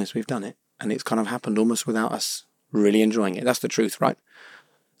 oh my goodness, we've done it. And it's kind of happened almost without us really enjoying it. That's the truth, right?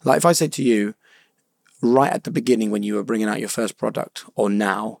 If I said to you, right at the beginning when you were bringing out your first product, or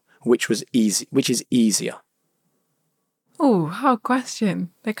now, which is easier? Oh, hard question.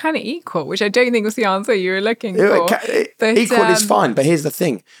 They're kind of equal, which I don't think was the answer you were looking for. But, equal is fine, but here's the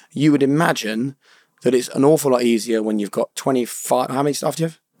thing. You would imagine that it's an awful lot easier when you've got 25... How many staff do you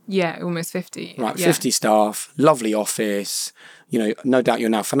have? Yeah, almost 50. Right, 50 staff, lovely office. No doubt you're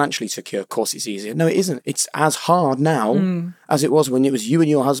now financially secure. Of course it's easier. No, it isn't. It's as hard now as it was when it was you and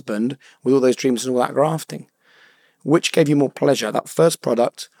your husband with all those dreams and all that grafting. Which gave you more pleasure, that first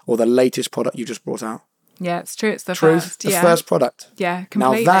product or the latest product you just brought out? Yeah, it's true. It's the first. The first product. Yeah,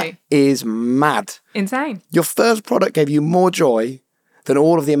 completely. Now that is mad. Insane. Your first product gave you more joy than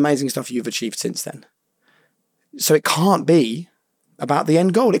all of the amazing stuff you've achieved since then. So it can't be about the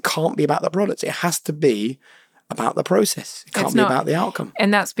end goal. It can't be about the product. It has to be about the process. It can't be about the outcome.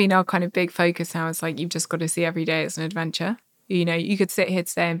 And that's been our kind of big focus now. It's like, you've just got to see every day as an adventure. You know, you could sit here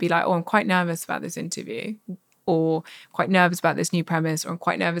today and be like, oh, I'm quite nervous about this interview, or quite nervous about this new premise, or I'm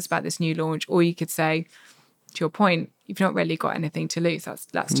quite nervous about this new launch. Or you could say, to your point, you've not really got anything to lose.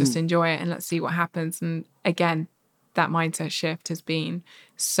 Let's just enjoy it and let's see what happens. And again, that mindset shift has been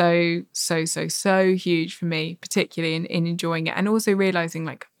so huge for me, particularly in enjoying it. And also realizing,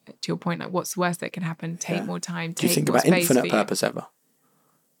 like, to your point, like, what's the worst that can happen? Take more time. Do you think about infinite purpose ever?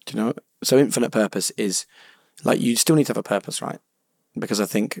 Do you know? So infinite purpose is, like, you still need to have a purpose, right? Because I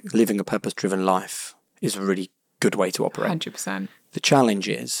think living a purpose-driven life is a really good way to operate. 100%. The challenge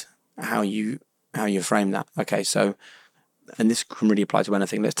is how you frame that. Okay, so, and this can really apply to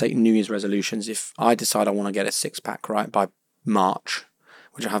anything. Let's take New Year's resolutions. If I decide I want to get a six-pack, right, by March,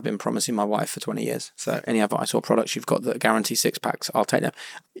 which I have been promising my wife for 20 years. So any advice or products you've got that guarantee six packs, I'll take them.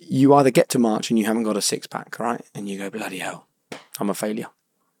 You either get to March and you haven't got a six pack, right? And you go, bloody hell, I'm a failure.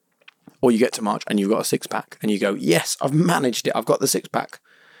 Or you get to March and you've got a six pack and you go, yes, I've managed it. I've got the six pack.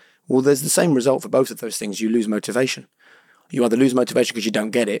 Well, there's the same result for both of those things. You lose motivation. You either lose motivation because you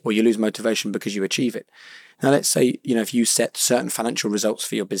don't get it, or you lose motivation because you achieve it. Now, let's say, you know, if you set certain financial results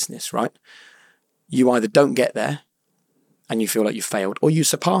for your business, right? You either don't get there and you feel like you failed, or you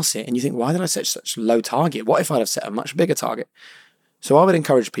surpass it and you think, why did I set such a low target? What if I'd have set a much bigger target? So I would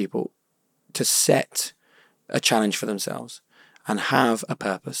encourage people to set a challenge for themselves and have a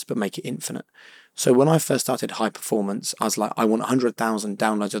purpose, but make it infinite. So when I first started High Performance, I was like, I want 100,000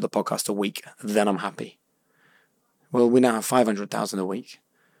 downloads of the podcast a week, then I'm happy. Well, we now have 500,000 a week.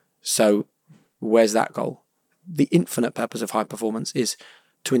 So where's that goal? The infinite purpose of High Performance is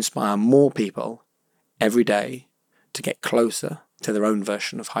to inspire more people every day to get closer to their own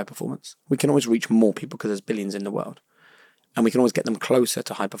version of high performance. We can always reach more people because there's billions in the world. And we can always get them closer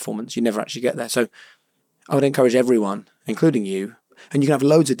to high performance. You never actually get there. So I would encourage everyone, including you, and you can have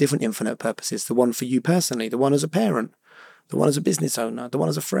loads of different infinite purposes. The one for you personally, the one as a parent, the one as a business owner, the one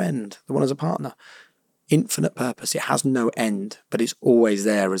as a friend, the one as a partner. Infinite purpose. It has no end, but it's always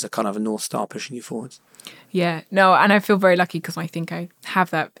there as a kind of a North Star pushing you forwards. Yeah, no, and I feel very lucky because I think I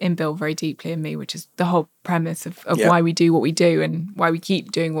have that inbuilt very deeply in me, which is the whole premise of why we do what we do and why we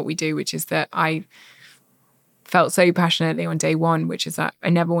keep doing what we do, which is that I felt so passionately on day one, which is that I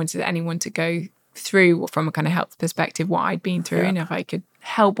never wanted anyone to go through, from a kind of health perspective, what I'd been through. And if I could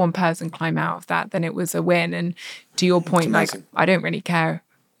help one person climb out of that, then it was a win. And to your point, like, I don't really care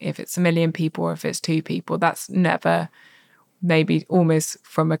if it's 1 million people or if it's 2 people. That's never, maybe almost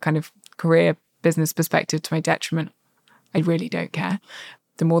from a kind of career business perspective, to my detriment. I really don't care.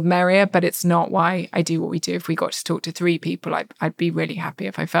 The more the merrier, but it's not why I do what we do. If we got to talk to 3 people, I'd be really happy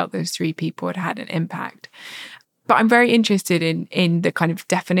if I felt those 3 people had had an impact. But I'm very interested in the kind of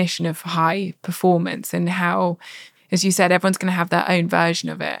definition of high performance and how, as you said, everyone's going to have their own version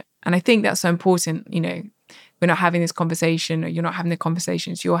of it. And I think that's so important. You know, we're not having this conversation, or you're not having the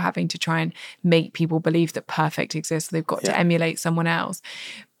conversations. You're having to try and make people believe that perfect exists. They've got to emulate someone else.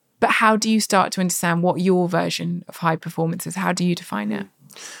 But how do you start to understand what your version of high performance is? How do you define it?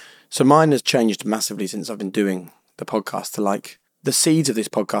 So mine has changed massively since I've been doing the podcast. To like, the seeds of this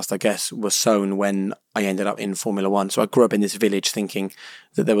podcast, I guess, were sown when I ended up in Formula One. So I grew up in this village thinking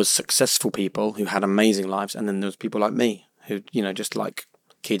that there was successful people who had amazing lives, and then there was people like me who, you know, just like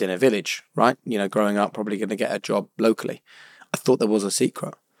kid in a village, right? You know, growing up, probably going to get a job locally. I thought there was a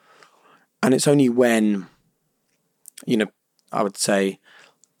secret. And it's only when, you know, I would say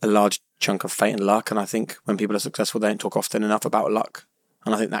a large chunk of fate and luck. And I think when people are successful, they don't talk often enough about luck.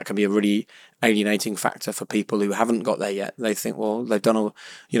 And I think that can be a really alienating factor for people who haven't got there yet. They think, well, they've done all,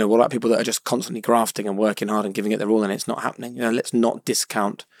 you know, what about people that are just constantly grafting and working hard and giving it their all, and it's not happening? You know, let's not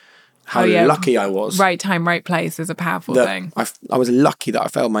discount how lucky I was. Right time, right place is a powerful thing. I was lucky that I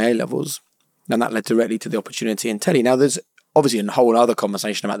failed my A-levels, and that led directly to the opportunity in telly. Now, there's obviously a whole other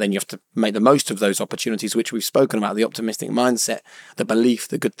conversation about then you have to make the most of those opportunities, which we've spoken about, the optimistic mindset, the belief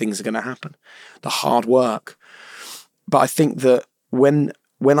that good things are going to happen, the hard work. But I think that when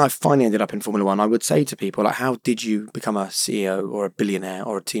I finally ended up in Formula One, I would say to people, like, how did you become a CEO or a billionaire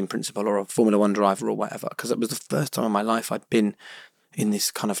or a team principal or a Formula One driver or whatever? Because it was the first time in my life I'd been in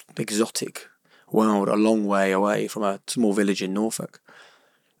this kind of exotic world, a long way away from a small village in Norfolk.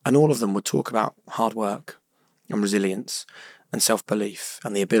 And all of them would talk about hard work and resilience and self-belief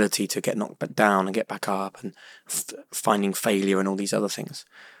and the ability to get knocked down and get back up and finding failure and all these other things.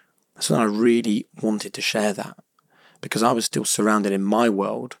 So I really wanted to share that, because I was still surrounded in my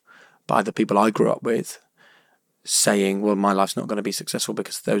world by the people I grew up with saying, well, my life's not going to be successful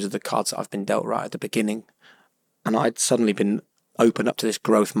because those are the cards that I've been dealt right at the beginning. And I'd suddenly been opened up to this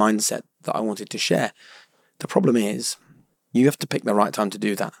growth mindset that I wanted to share. The problem is you have to pick the right time to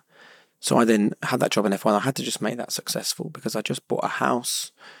do that. So I then had that job in F1. I had to just make that successful because I just bought a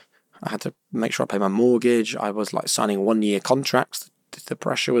house. I had to make sure I paid my mortgage. I was like signing 1-year contracts. The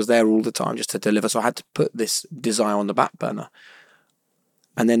pressure was there all the time just to deliver. So I had to put this desire on the back burner.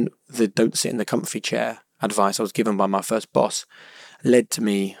 And then the don't sit in the comfy chair advice I was given by my first boss led to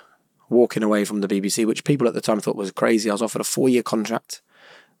me walking away from the BBC, which people at the time thought was crazy. I was offered a 4-year contract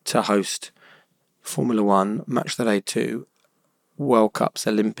to host Formula 1, Match the Day 2, World Cups,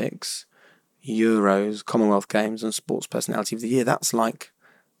 Olympics, Euros, Commonwealth Games, and Sports Personality of the Year. That's like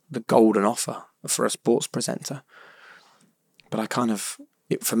the golden offer for a sports presenter. But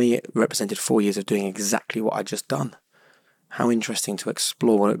for me, it represented 4 years of doing exactly what I'd just done. How interesting to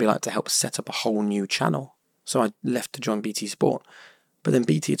explore what it would be like to help set up a whole new channel. So I left to join BT Sport. But then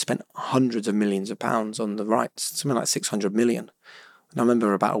BT had spent hundreds of millions of pounds on the rights, something like 600 million. And I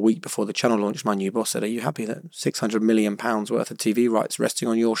remember about a week before the channel launched, my new boss said, "Are you happy that 600 million pounds worth of TV rights resting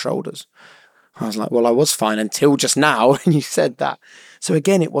on your shoulders?" I was like, well, I was fine until just now when you said that. So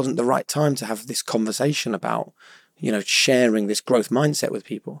again, it wasn't the right time to have this conversation about, sharing this growth mindset with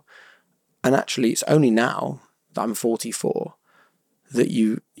people. And actually, it's only now that I'm 44 that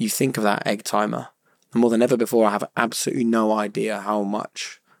you think of that egg timer. And more than ever before, I have absolutely no idea how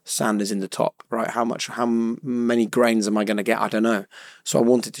much sand is in the top, right? How many grains am I going to get? I don't know. So I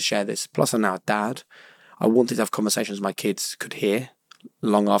wanted to share this. Plus, I'm now a dad. I wanted to have conversations my kids could hear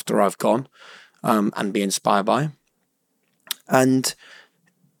long after I've gone and be inspired by. And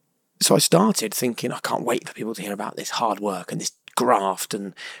so I started thinking, I can't wait for people to hear about this hard work and this graft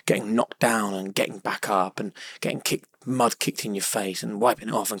and getting knocked down and getting back up and getting mud kicked in your face and wiping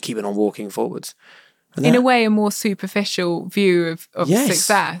it off and keeping on walking forwards. And in a way, a more superficial view of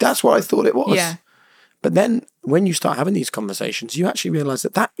success. That's what I thought it was. Yeah. But then when you start having these conversations, you actually realise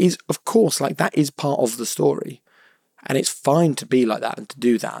that is, of course, that is part of the story. And it's fine to be like that and to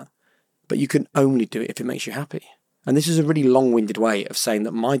do that. But you can only do it if it makes you happy. And this is a really long-winded way of saying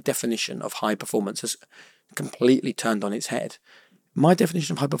that my definition of high performance has completely turned on its head. My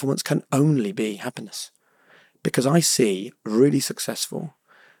definition of high performance can only be happiness. Because I see really successful,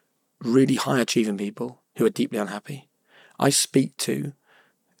 really high-achieving people who are deeply unhappy. I speak to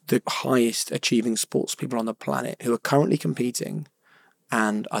the highest achieving sports people on the planet who are currently competing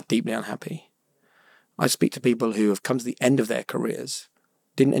and are deeply unhappy. I speak to people who have come to the end of their careers,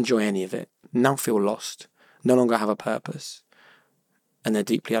 didn't enjoy any of it, now feel lost, no longer have a purpose, and they're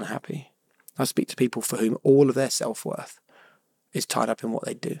deeply unhappy. I speak to people for whom all of their self-worth is tied up in what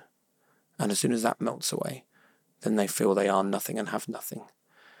they do. And as soon as that melts away, then they feel they are nothing and have nothing.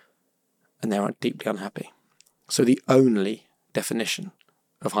 And they are deeply unhappy. So the only definition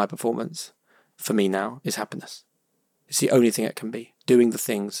of high performance for me now is happiness. It's the only thing it can be. Doing the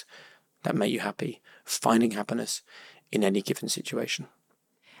things that make you happy, finding happiness in any given situation.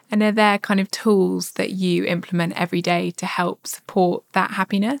 And are there kind of tools that you implement every day to help support that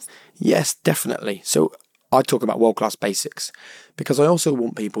happiness? Yes, definitely. So I talk about world-class basics because I also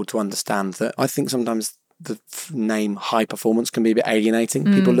want people to understand that I think sometimes the name high performance can be a bit alienating.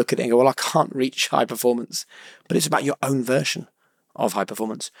 People look at it and go, well, I can't reach high performance. But it's about your own version of high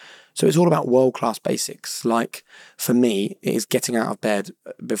performance. So it's all about world-class basics. Like for me, it is getting out of bed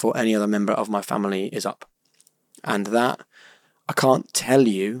before any other member of my family is up. And that, I can't tell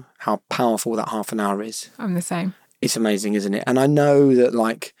you how powerful that half an hour is. I'm the same. It's amazing, isn't it? And I know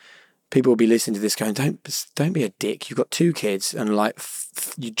that people will be listening to this going, don't be a dick. You've got 2 kids and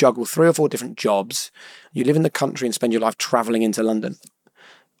you juggle 3 or 4 different jobs. You live in the country and spend your life travelling into London.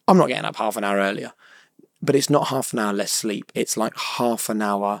 I'm not getting up half an hour earlier. But it's not half an hour less sleep. It's like half an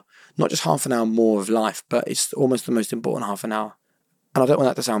hour, not just half an hour more of life, but it's almost the most important half an hour. And I don't want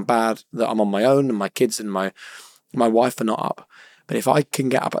that to sound bad, that I'm on my own and my kids and my wife are not up. But if I can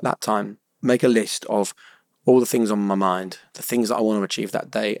get up at that time, make a list of all the things on my mind, the things that I want to achieve that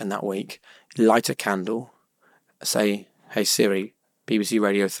day and that week, light a candle, say, hey Siri, BBC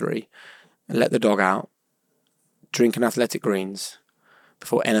Radio 3, and let the dog out, drink an Athletic Greens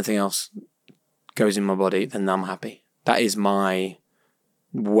before anything else goes in my body, then I'm happy. That is my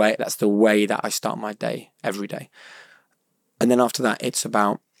way. That's the way that I start my day every day. And then after that, it's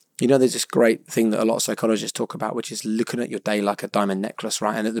about, there's this great thing that a lot of psychologists talk about, which is looking at your day like a diamond necklace,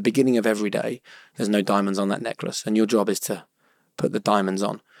 right? And at the beginning of every day, there's no diamonds on that necklace. And your job is to put the diamonds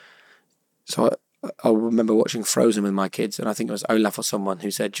on. So I remember watching Frozen with my kids, and I think it was Olaf or someone who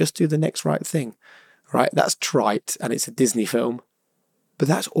said, just do the next right thing, right? That's trite, and it's a Disney film. But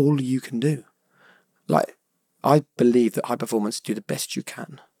that's all you can do. I believe that high performance, do the best you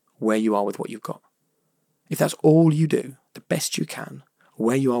can where you are with what you've got. If that's all you do, the best you can,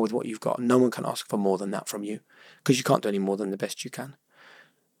 where you are with what you've got, no one can ask for more than that from you, because you can't do any more than the best you can.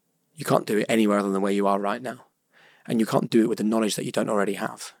 You can't do it anywhere other than where you are right now. And you can't do it with the knowledge that you don't already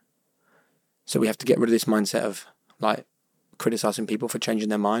have. So we have to get rid of this mindset of like criticizing people for changing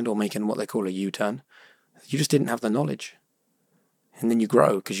their mind or making what they call a U-turn. You just didn't have the knowledge. And then you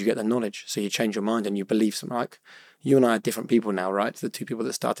grow because you get the knowledge. So you change your mind and you believe something. Like you and I are different people now, right? The two people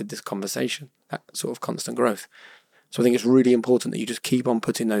that started this conversation, that sort of constant growth. So I think it's really important that you just keep on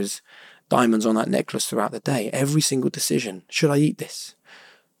putting those diamonds on that necklace throughout the day. Every single decision. Should I eat this?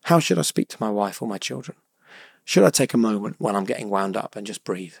 How should I speak to my wife or my children? Should I take a moment when I'm getting wound up and just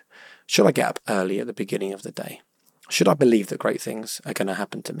breathe? Should I get up early at the beginning of the day? Should I believe that great things are going to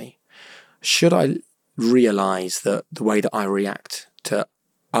happen to me? Should I realize that the way that I react to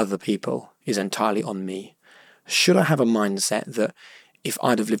other people is entirely on me? Should I have a mindset that if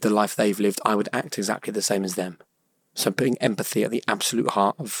I'd have lived the life they've lived, I would act exactly the same as them? So putting empathy at the absolute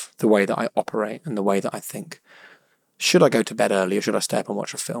heart of the way that I operate and the way that I think. Should I go to bed early or should I stay up and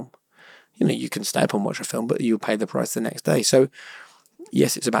watch a film? You can stay up and watch a film, but you'll pay the price the next day. So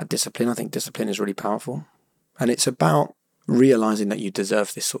yes, it's about discipline. I think discipline is really powerful. And it's about realizing that you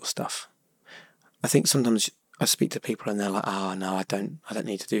deserve this sort of stuff. I think sometimes I speak to people and they're like, oh no, I don't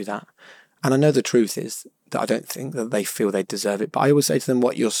need to do that. And I know the truth is that I don't think that they feel they deserve it. But I always say to them,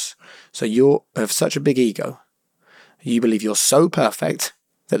 you have such a big ego. You believe you're so perfect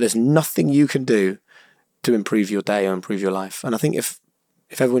that there's nothing you can do to improve your day or improve your life. And I think if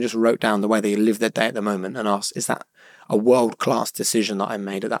everyone just wrote down the way they live their day at the moment and asked, is that a world-class decision that I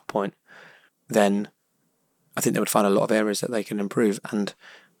made at that point, then I think they would find a lot of areas that they can improve. And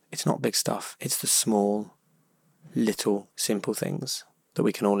it's not big stuff. It's the small, little, simple things that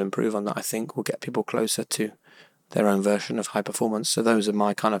we can all improve on that I think will get people closer to their own version of high performance. So those are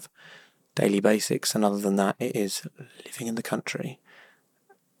my kind of daily basics. And other than that, it is living in the country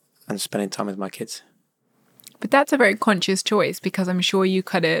and spending time with my kids. But that's a very conscious choice, because I'm sure you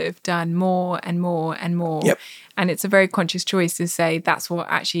could have done more and more and more. Yep. And it's a very conscious choice to say that's what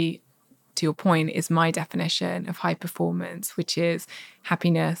actually, to your point, is my definition of high performance, which is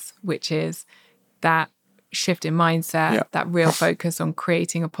happiness, which is that shift in mindset, that real focus on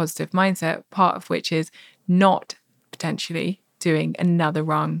creating a positive mindset, part of which is not potentially doing another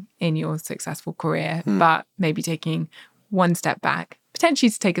rung in your successful career, but maybe taking one step back, potentially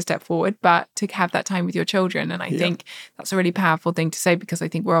to take a step forward, but to have that time with your children. And I think that's a really powerful thing to say, because I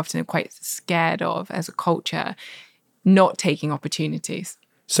think we're often quite scared of, as a culture, not taking opportunities.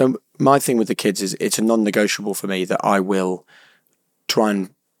 So my thing with the kids is it's a non-negotiable for me that I will try and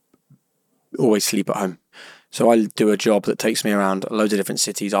always sleep at home. So I do a job that takes me around loads of different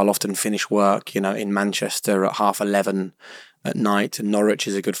cities. I'll often finish work, in Manchester at 11:30 at night, and Norwich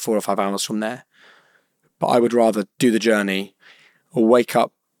is a good 4 or 5 hours from there. But I would rather do the journey or wake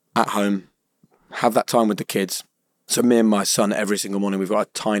up at home, have that time with the kids. So me and my son, every single morning, we've got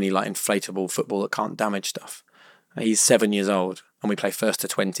a tiny inflatable football that can't damage stuff. He's 7 years old and we play 1st to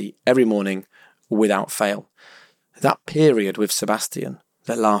 20 every morning without fail. That period with Sebastian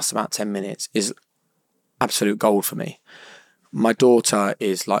that lasts about 10 minutes is absolute gold for me. My daughter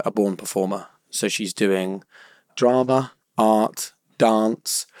is like a born performer. So she's doing drama, art,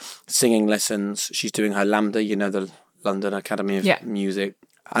 dance, singing lessons. She's doing her Lambda, the London Academy of Music.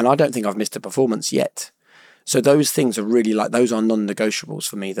 And I don't think I've missed a performance yet. So those things are really those are non-negotiables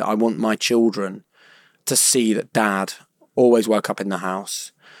for me, that I want my children to see that Dad always woke up in the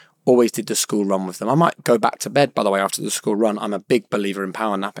house, always did the school run with them. I might go back to bed, by the way, after the school run. I'm a big believer in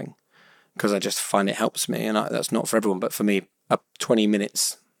power napping because I just find it helps me. And that's not for everyone, but for me, 20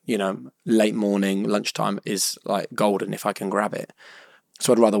 minutes, late morning, lunchtime is like golden if I can grab it.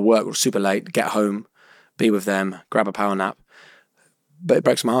 So I'd rather work super late, get home, be with them, grab a power nap. But it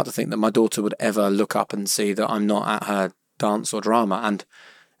breaks my heart to think that my daughter would ever look up and see that I'm not at her dance or drama. And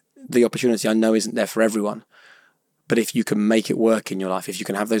the opportunity I know isn't there for everyone. But if you can make it work in your life, if you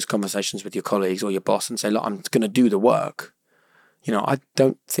can have those conversations with your colleagues or your boss and say, look, I'm going to do the work. I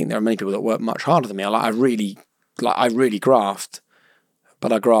don't think there are many people that work much harder than me. I really graft,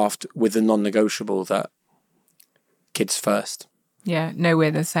 but I graft with the non-negotiable that kids first. Yeah, no,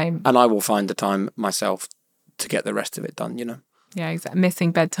 we're the same. And I will find the time myself to get the rest of it done, Yeah, exactly.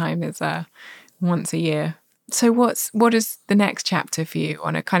 Missing bedtime is once a year. So what is the next chapter for you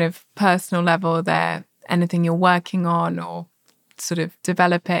on a kind of personal level there? Anything you're working on or sort of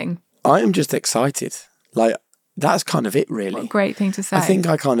developing? I am just excited. That's kind of it, really. What a great thing to say. I think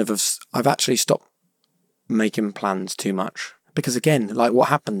I've actually stopped making plans too much. Because again, what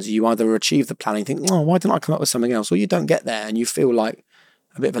happens, you either achieve the plan and you think, oh, why didn't I come up with something else? Or you don't get there and you feel like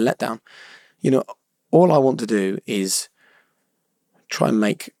a bit of a letdown. All I want to do is try and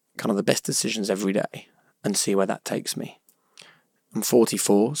make kind of the best decisions every day and see where that takes me. I'm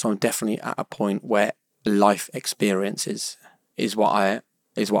 44, so I'm definitely at a point where life experiences is what I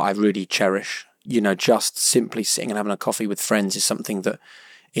really cherish. Just simply sitting and having a coffee with friends is something that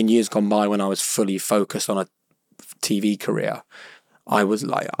in years gone by, when I was fully focused on a TV career, I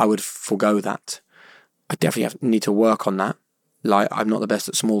would forego that. I definitely need to work on that. I'm not the best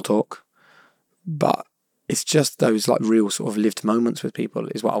at small talk, but it's just those real sort of lived moments with people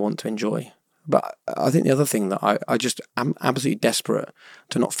is what I want to enjoy. But I think the other thing that I'm absolutely desperate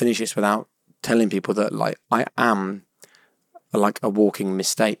to not finish this without telling people that I am a walking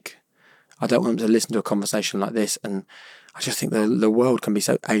mistake. I don't want them to listen to a conversation like this, and I just think the world can be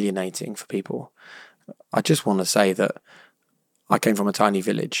so alienating for people. I just want to say that I came from a tiny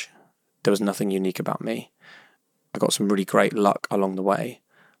village. There was nothing unique about me. I got some really great luck along the way.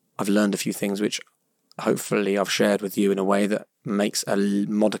 I've learned a few things which hopefully I've shared with you in a way that makes a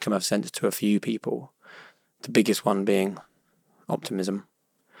modicum of sense to a few people. The biggest one being optimism.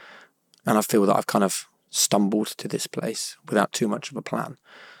 And I feel that I've kind of stumbled to this place without too much of a plan.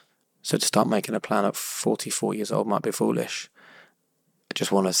 So to start making a plan at 44 years old might be foolish. I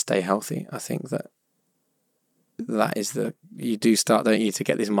just want to stay healthy. I think that is you do start, don't you, to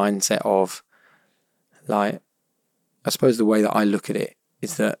get this mindset of I suppose the way that I look at it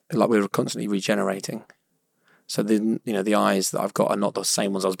is that we're constantly regenerating. So the eyes that I've got are not the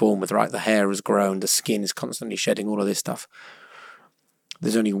same ones I was born with, right? The hair has grown, the skin is constantly shedding, all of this stuff.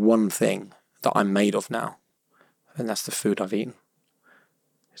 There's only one thing that I'm made of now, and that's the food I've eaten.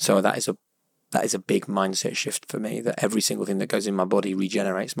 So that is a big mindset shift for me, that every single thing that goes in my body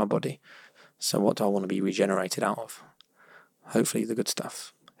regenerates my body. So what do I want to be regenerated out of? Hopefully the good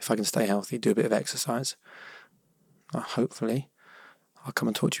stuff. If I can stay healthy, do a bit of exercise, hopefully I'll come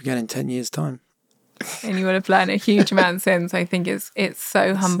and talk to you again in 10 years' time. And you would have learned a huge amount since. I think it's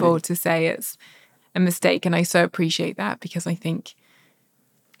so humble to say it's a mistake, and I so appreciate that, because I think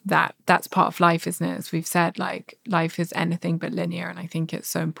that's part of life, isn't it? As we've said, life is anything but linear, and I think it's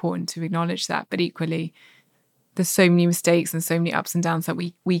so important to acknowledge that. But equally, there's so many mistakes and so many ups and downs that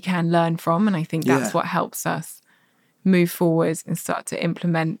we can learn from, and I think that's what helps us move forward and start to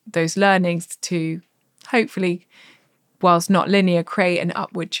implement those learnings to hopefully, whilst not linear, create an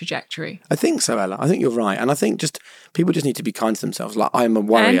upward trajectory. I think so, Ella. I think you're right. And I think people just need to be kind to themselves. I'm a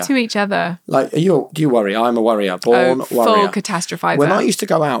worrier. And to each other. Do you worry? I'm a worrier. Born warrior. Full catastrophizer. When I used to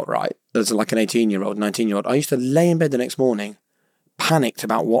go out, right, as an 18-year-old, 19-year-old, I used to lay in bed the next morning, panicked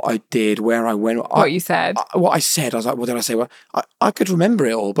about what I did, where I went. What you said. What I said. I was like, what did I say? Well, I could remember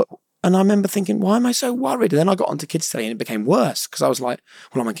it all, and I remember thinking, why am I so worried? And then I got onto kids' telly and it became worse, because I was like,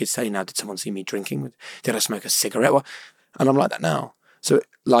 well, I'm on kids' telly now. Did someone see me drinking? Did I smoke a cigarette? And I'm like that now. So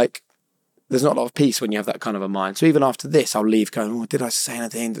there's not a lot of peace when you have that kind of a mind. So even after this, I'll leave going, did I say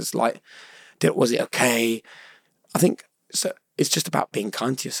anything? Was it okay? I think so. It's just about being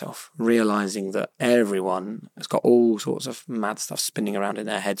kind to yourself, realizing that everyone has got all sorts of mad stuff spinning around in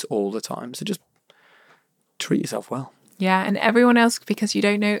their heads all the time. So just treat yourself well. Yeah, and everyone else, because you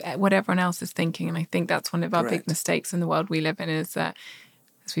don't know what everyone else is thinking. And I think that's one of our big mistakes in the world we live in, is that,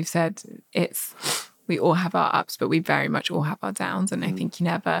 as we've said, we all have our ups, but we very much all have our downs. And I think you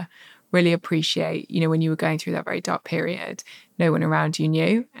never really appreciate, when you were going through that very dark period, no one around you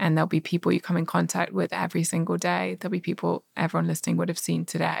knew. And there'll be people you come in contact with every single day. There'll be people everyone listening would have seen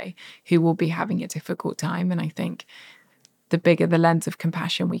today who will be having a difficult time. And I think the bigger the lens of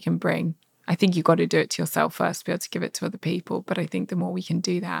compassion we can bring, I think you've got to do it to yourself first to be able to give it to other people. But I think the more we can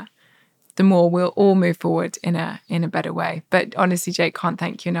do that, the more we'll all move forward in a better way. But honestly, Jake, can't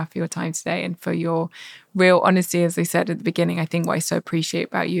thank you enough for your time today and for your real honesty. As I said at the beginning, I think what I so appreciate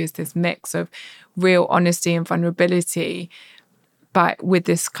about you is this mix of real honesty and vulnerability, but with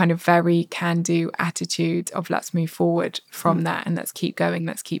this kind of very can-do attitude of let's move forward from that and let's keep going,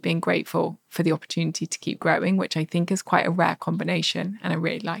 let's keep being grateful for the opportunity to keep growing, which I think is quite a rare combination, and I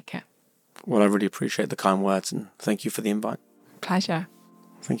really like it. Well, I really appreciate the kind words, and thank you for the invite. Pleasure.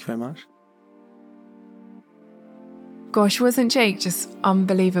 Thank you very much. Gosh, wasn't Jake just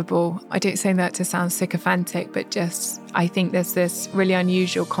unbelievable? I don't say that to sound sycophantic, but just I think there's this really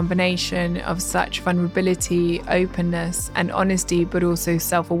unusual combination of such vulnerability, openness and honesty, but also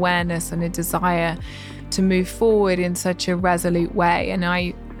self-awareness and a desire to move forward in such a resolute way. And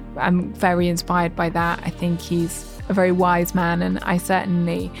I am very inspired by that. I think he's a very wise man, and I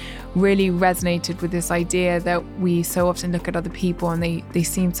certainly really resonated with this idea that we so often look at other people and they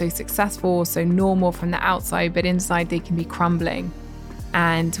seem so successful, so normal from the outside, but inside they can be crumbling.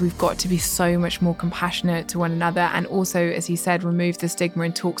 And we've got to be so much more compassionate to one another, and also, as he said, remove the stigma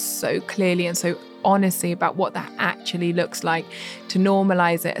and talk so clearly and so honestly about what that actually looks like, to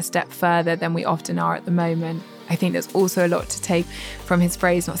normalize it a step further than we often are at the moment. I think there's also a lot to take from his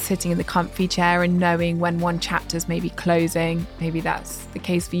phrase, not sitting in the comfy chair and knowing when one chapter's maybe closing. Maybe that's the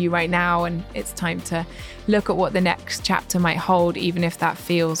case for you right now, and it's time to look at what the next chapter might hold, even if that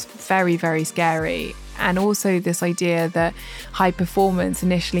feels very, very scary. And also this idea that high performance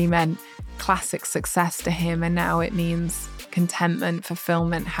initially meant classic success to him, and now it means contentment,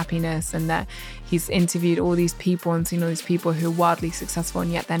 fulfillment, happiness, and that he's interviewed all these people and seen all these people who are wildly successful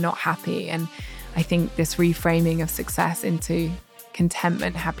and yet they're not happy. And I think this reframing of success into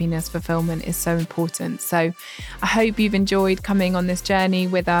contentment, happiness, fulfillment is so important. So I hope you've enjoyed coming on this journey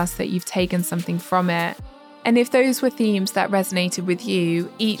with us, that you've taken something from it. And if those were themes that resonated with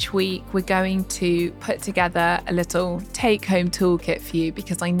you, each week we're going to put together a little take-home toolkit for you,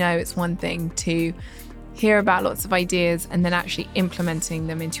 because I know it's one thing to hear about lots of ideas and then actually implementing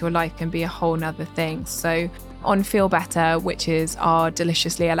them into your life can be a whole nother thing. So on Feel Better, which is our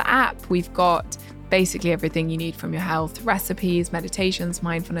Deliciously Ella app, we've got basically everything you need from your health: recipes, meditations,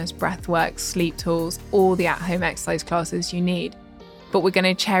 mindfulness, breath work, sleep tools, all the at-home exercise classes you need. But we're going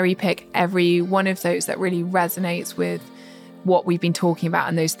to cherry pick every one of those that really resonates with what we've been talking about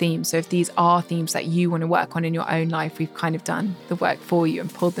and those themes. So if these are themes that you want to work on in your own life, we've kind of done the work for you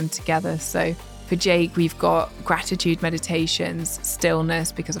and pulled them together. So for Jake, we've got gratitude meditations,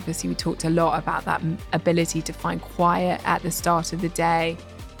 stillness, because obviously we talked a lot about that ability to find quiet at the start of the day,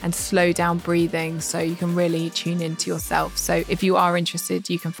 and slow down breathing so you can really tune into yourself. So if you are interested,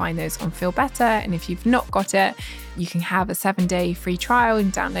 you can find those on Feel Better. And if you've not got it, you can have a 7-day free trial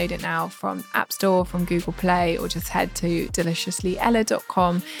and download it now from App Store, from Google Play, or just head to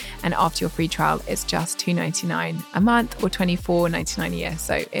deliciouslyella.com. And after your free trial, it's just $2.99 a month or $24.99 a year.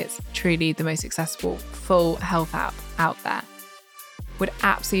 So it's truly the most accessible full health app out there. Would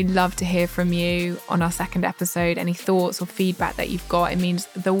absolutely love to hear from you on our second episode. Any thoughts or feedback that you've got, it means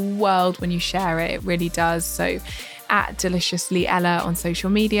the world when you share it. It really does. So at Deliciously Ella on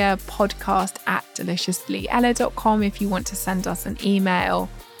social media, podcast at deliciouslyella.com if you want to send us an email.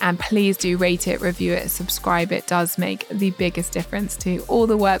 And please do rate it, review it, subscribe. It does make the biggest difference to all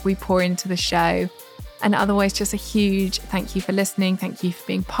the work we pour into the show. And otherwise, just a huge thank you for listening. Thank you for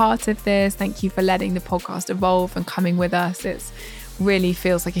being part of this. Thank you for letting the podcast evolve and coming with us. It's really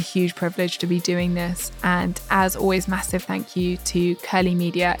feels like a huge privilege to be doing this. And as always, massive thank you to Curly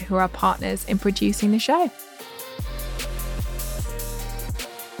Media, who are our partners in producing the show.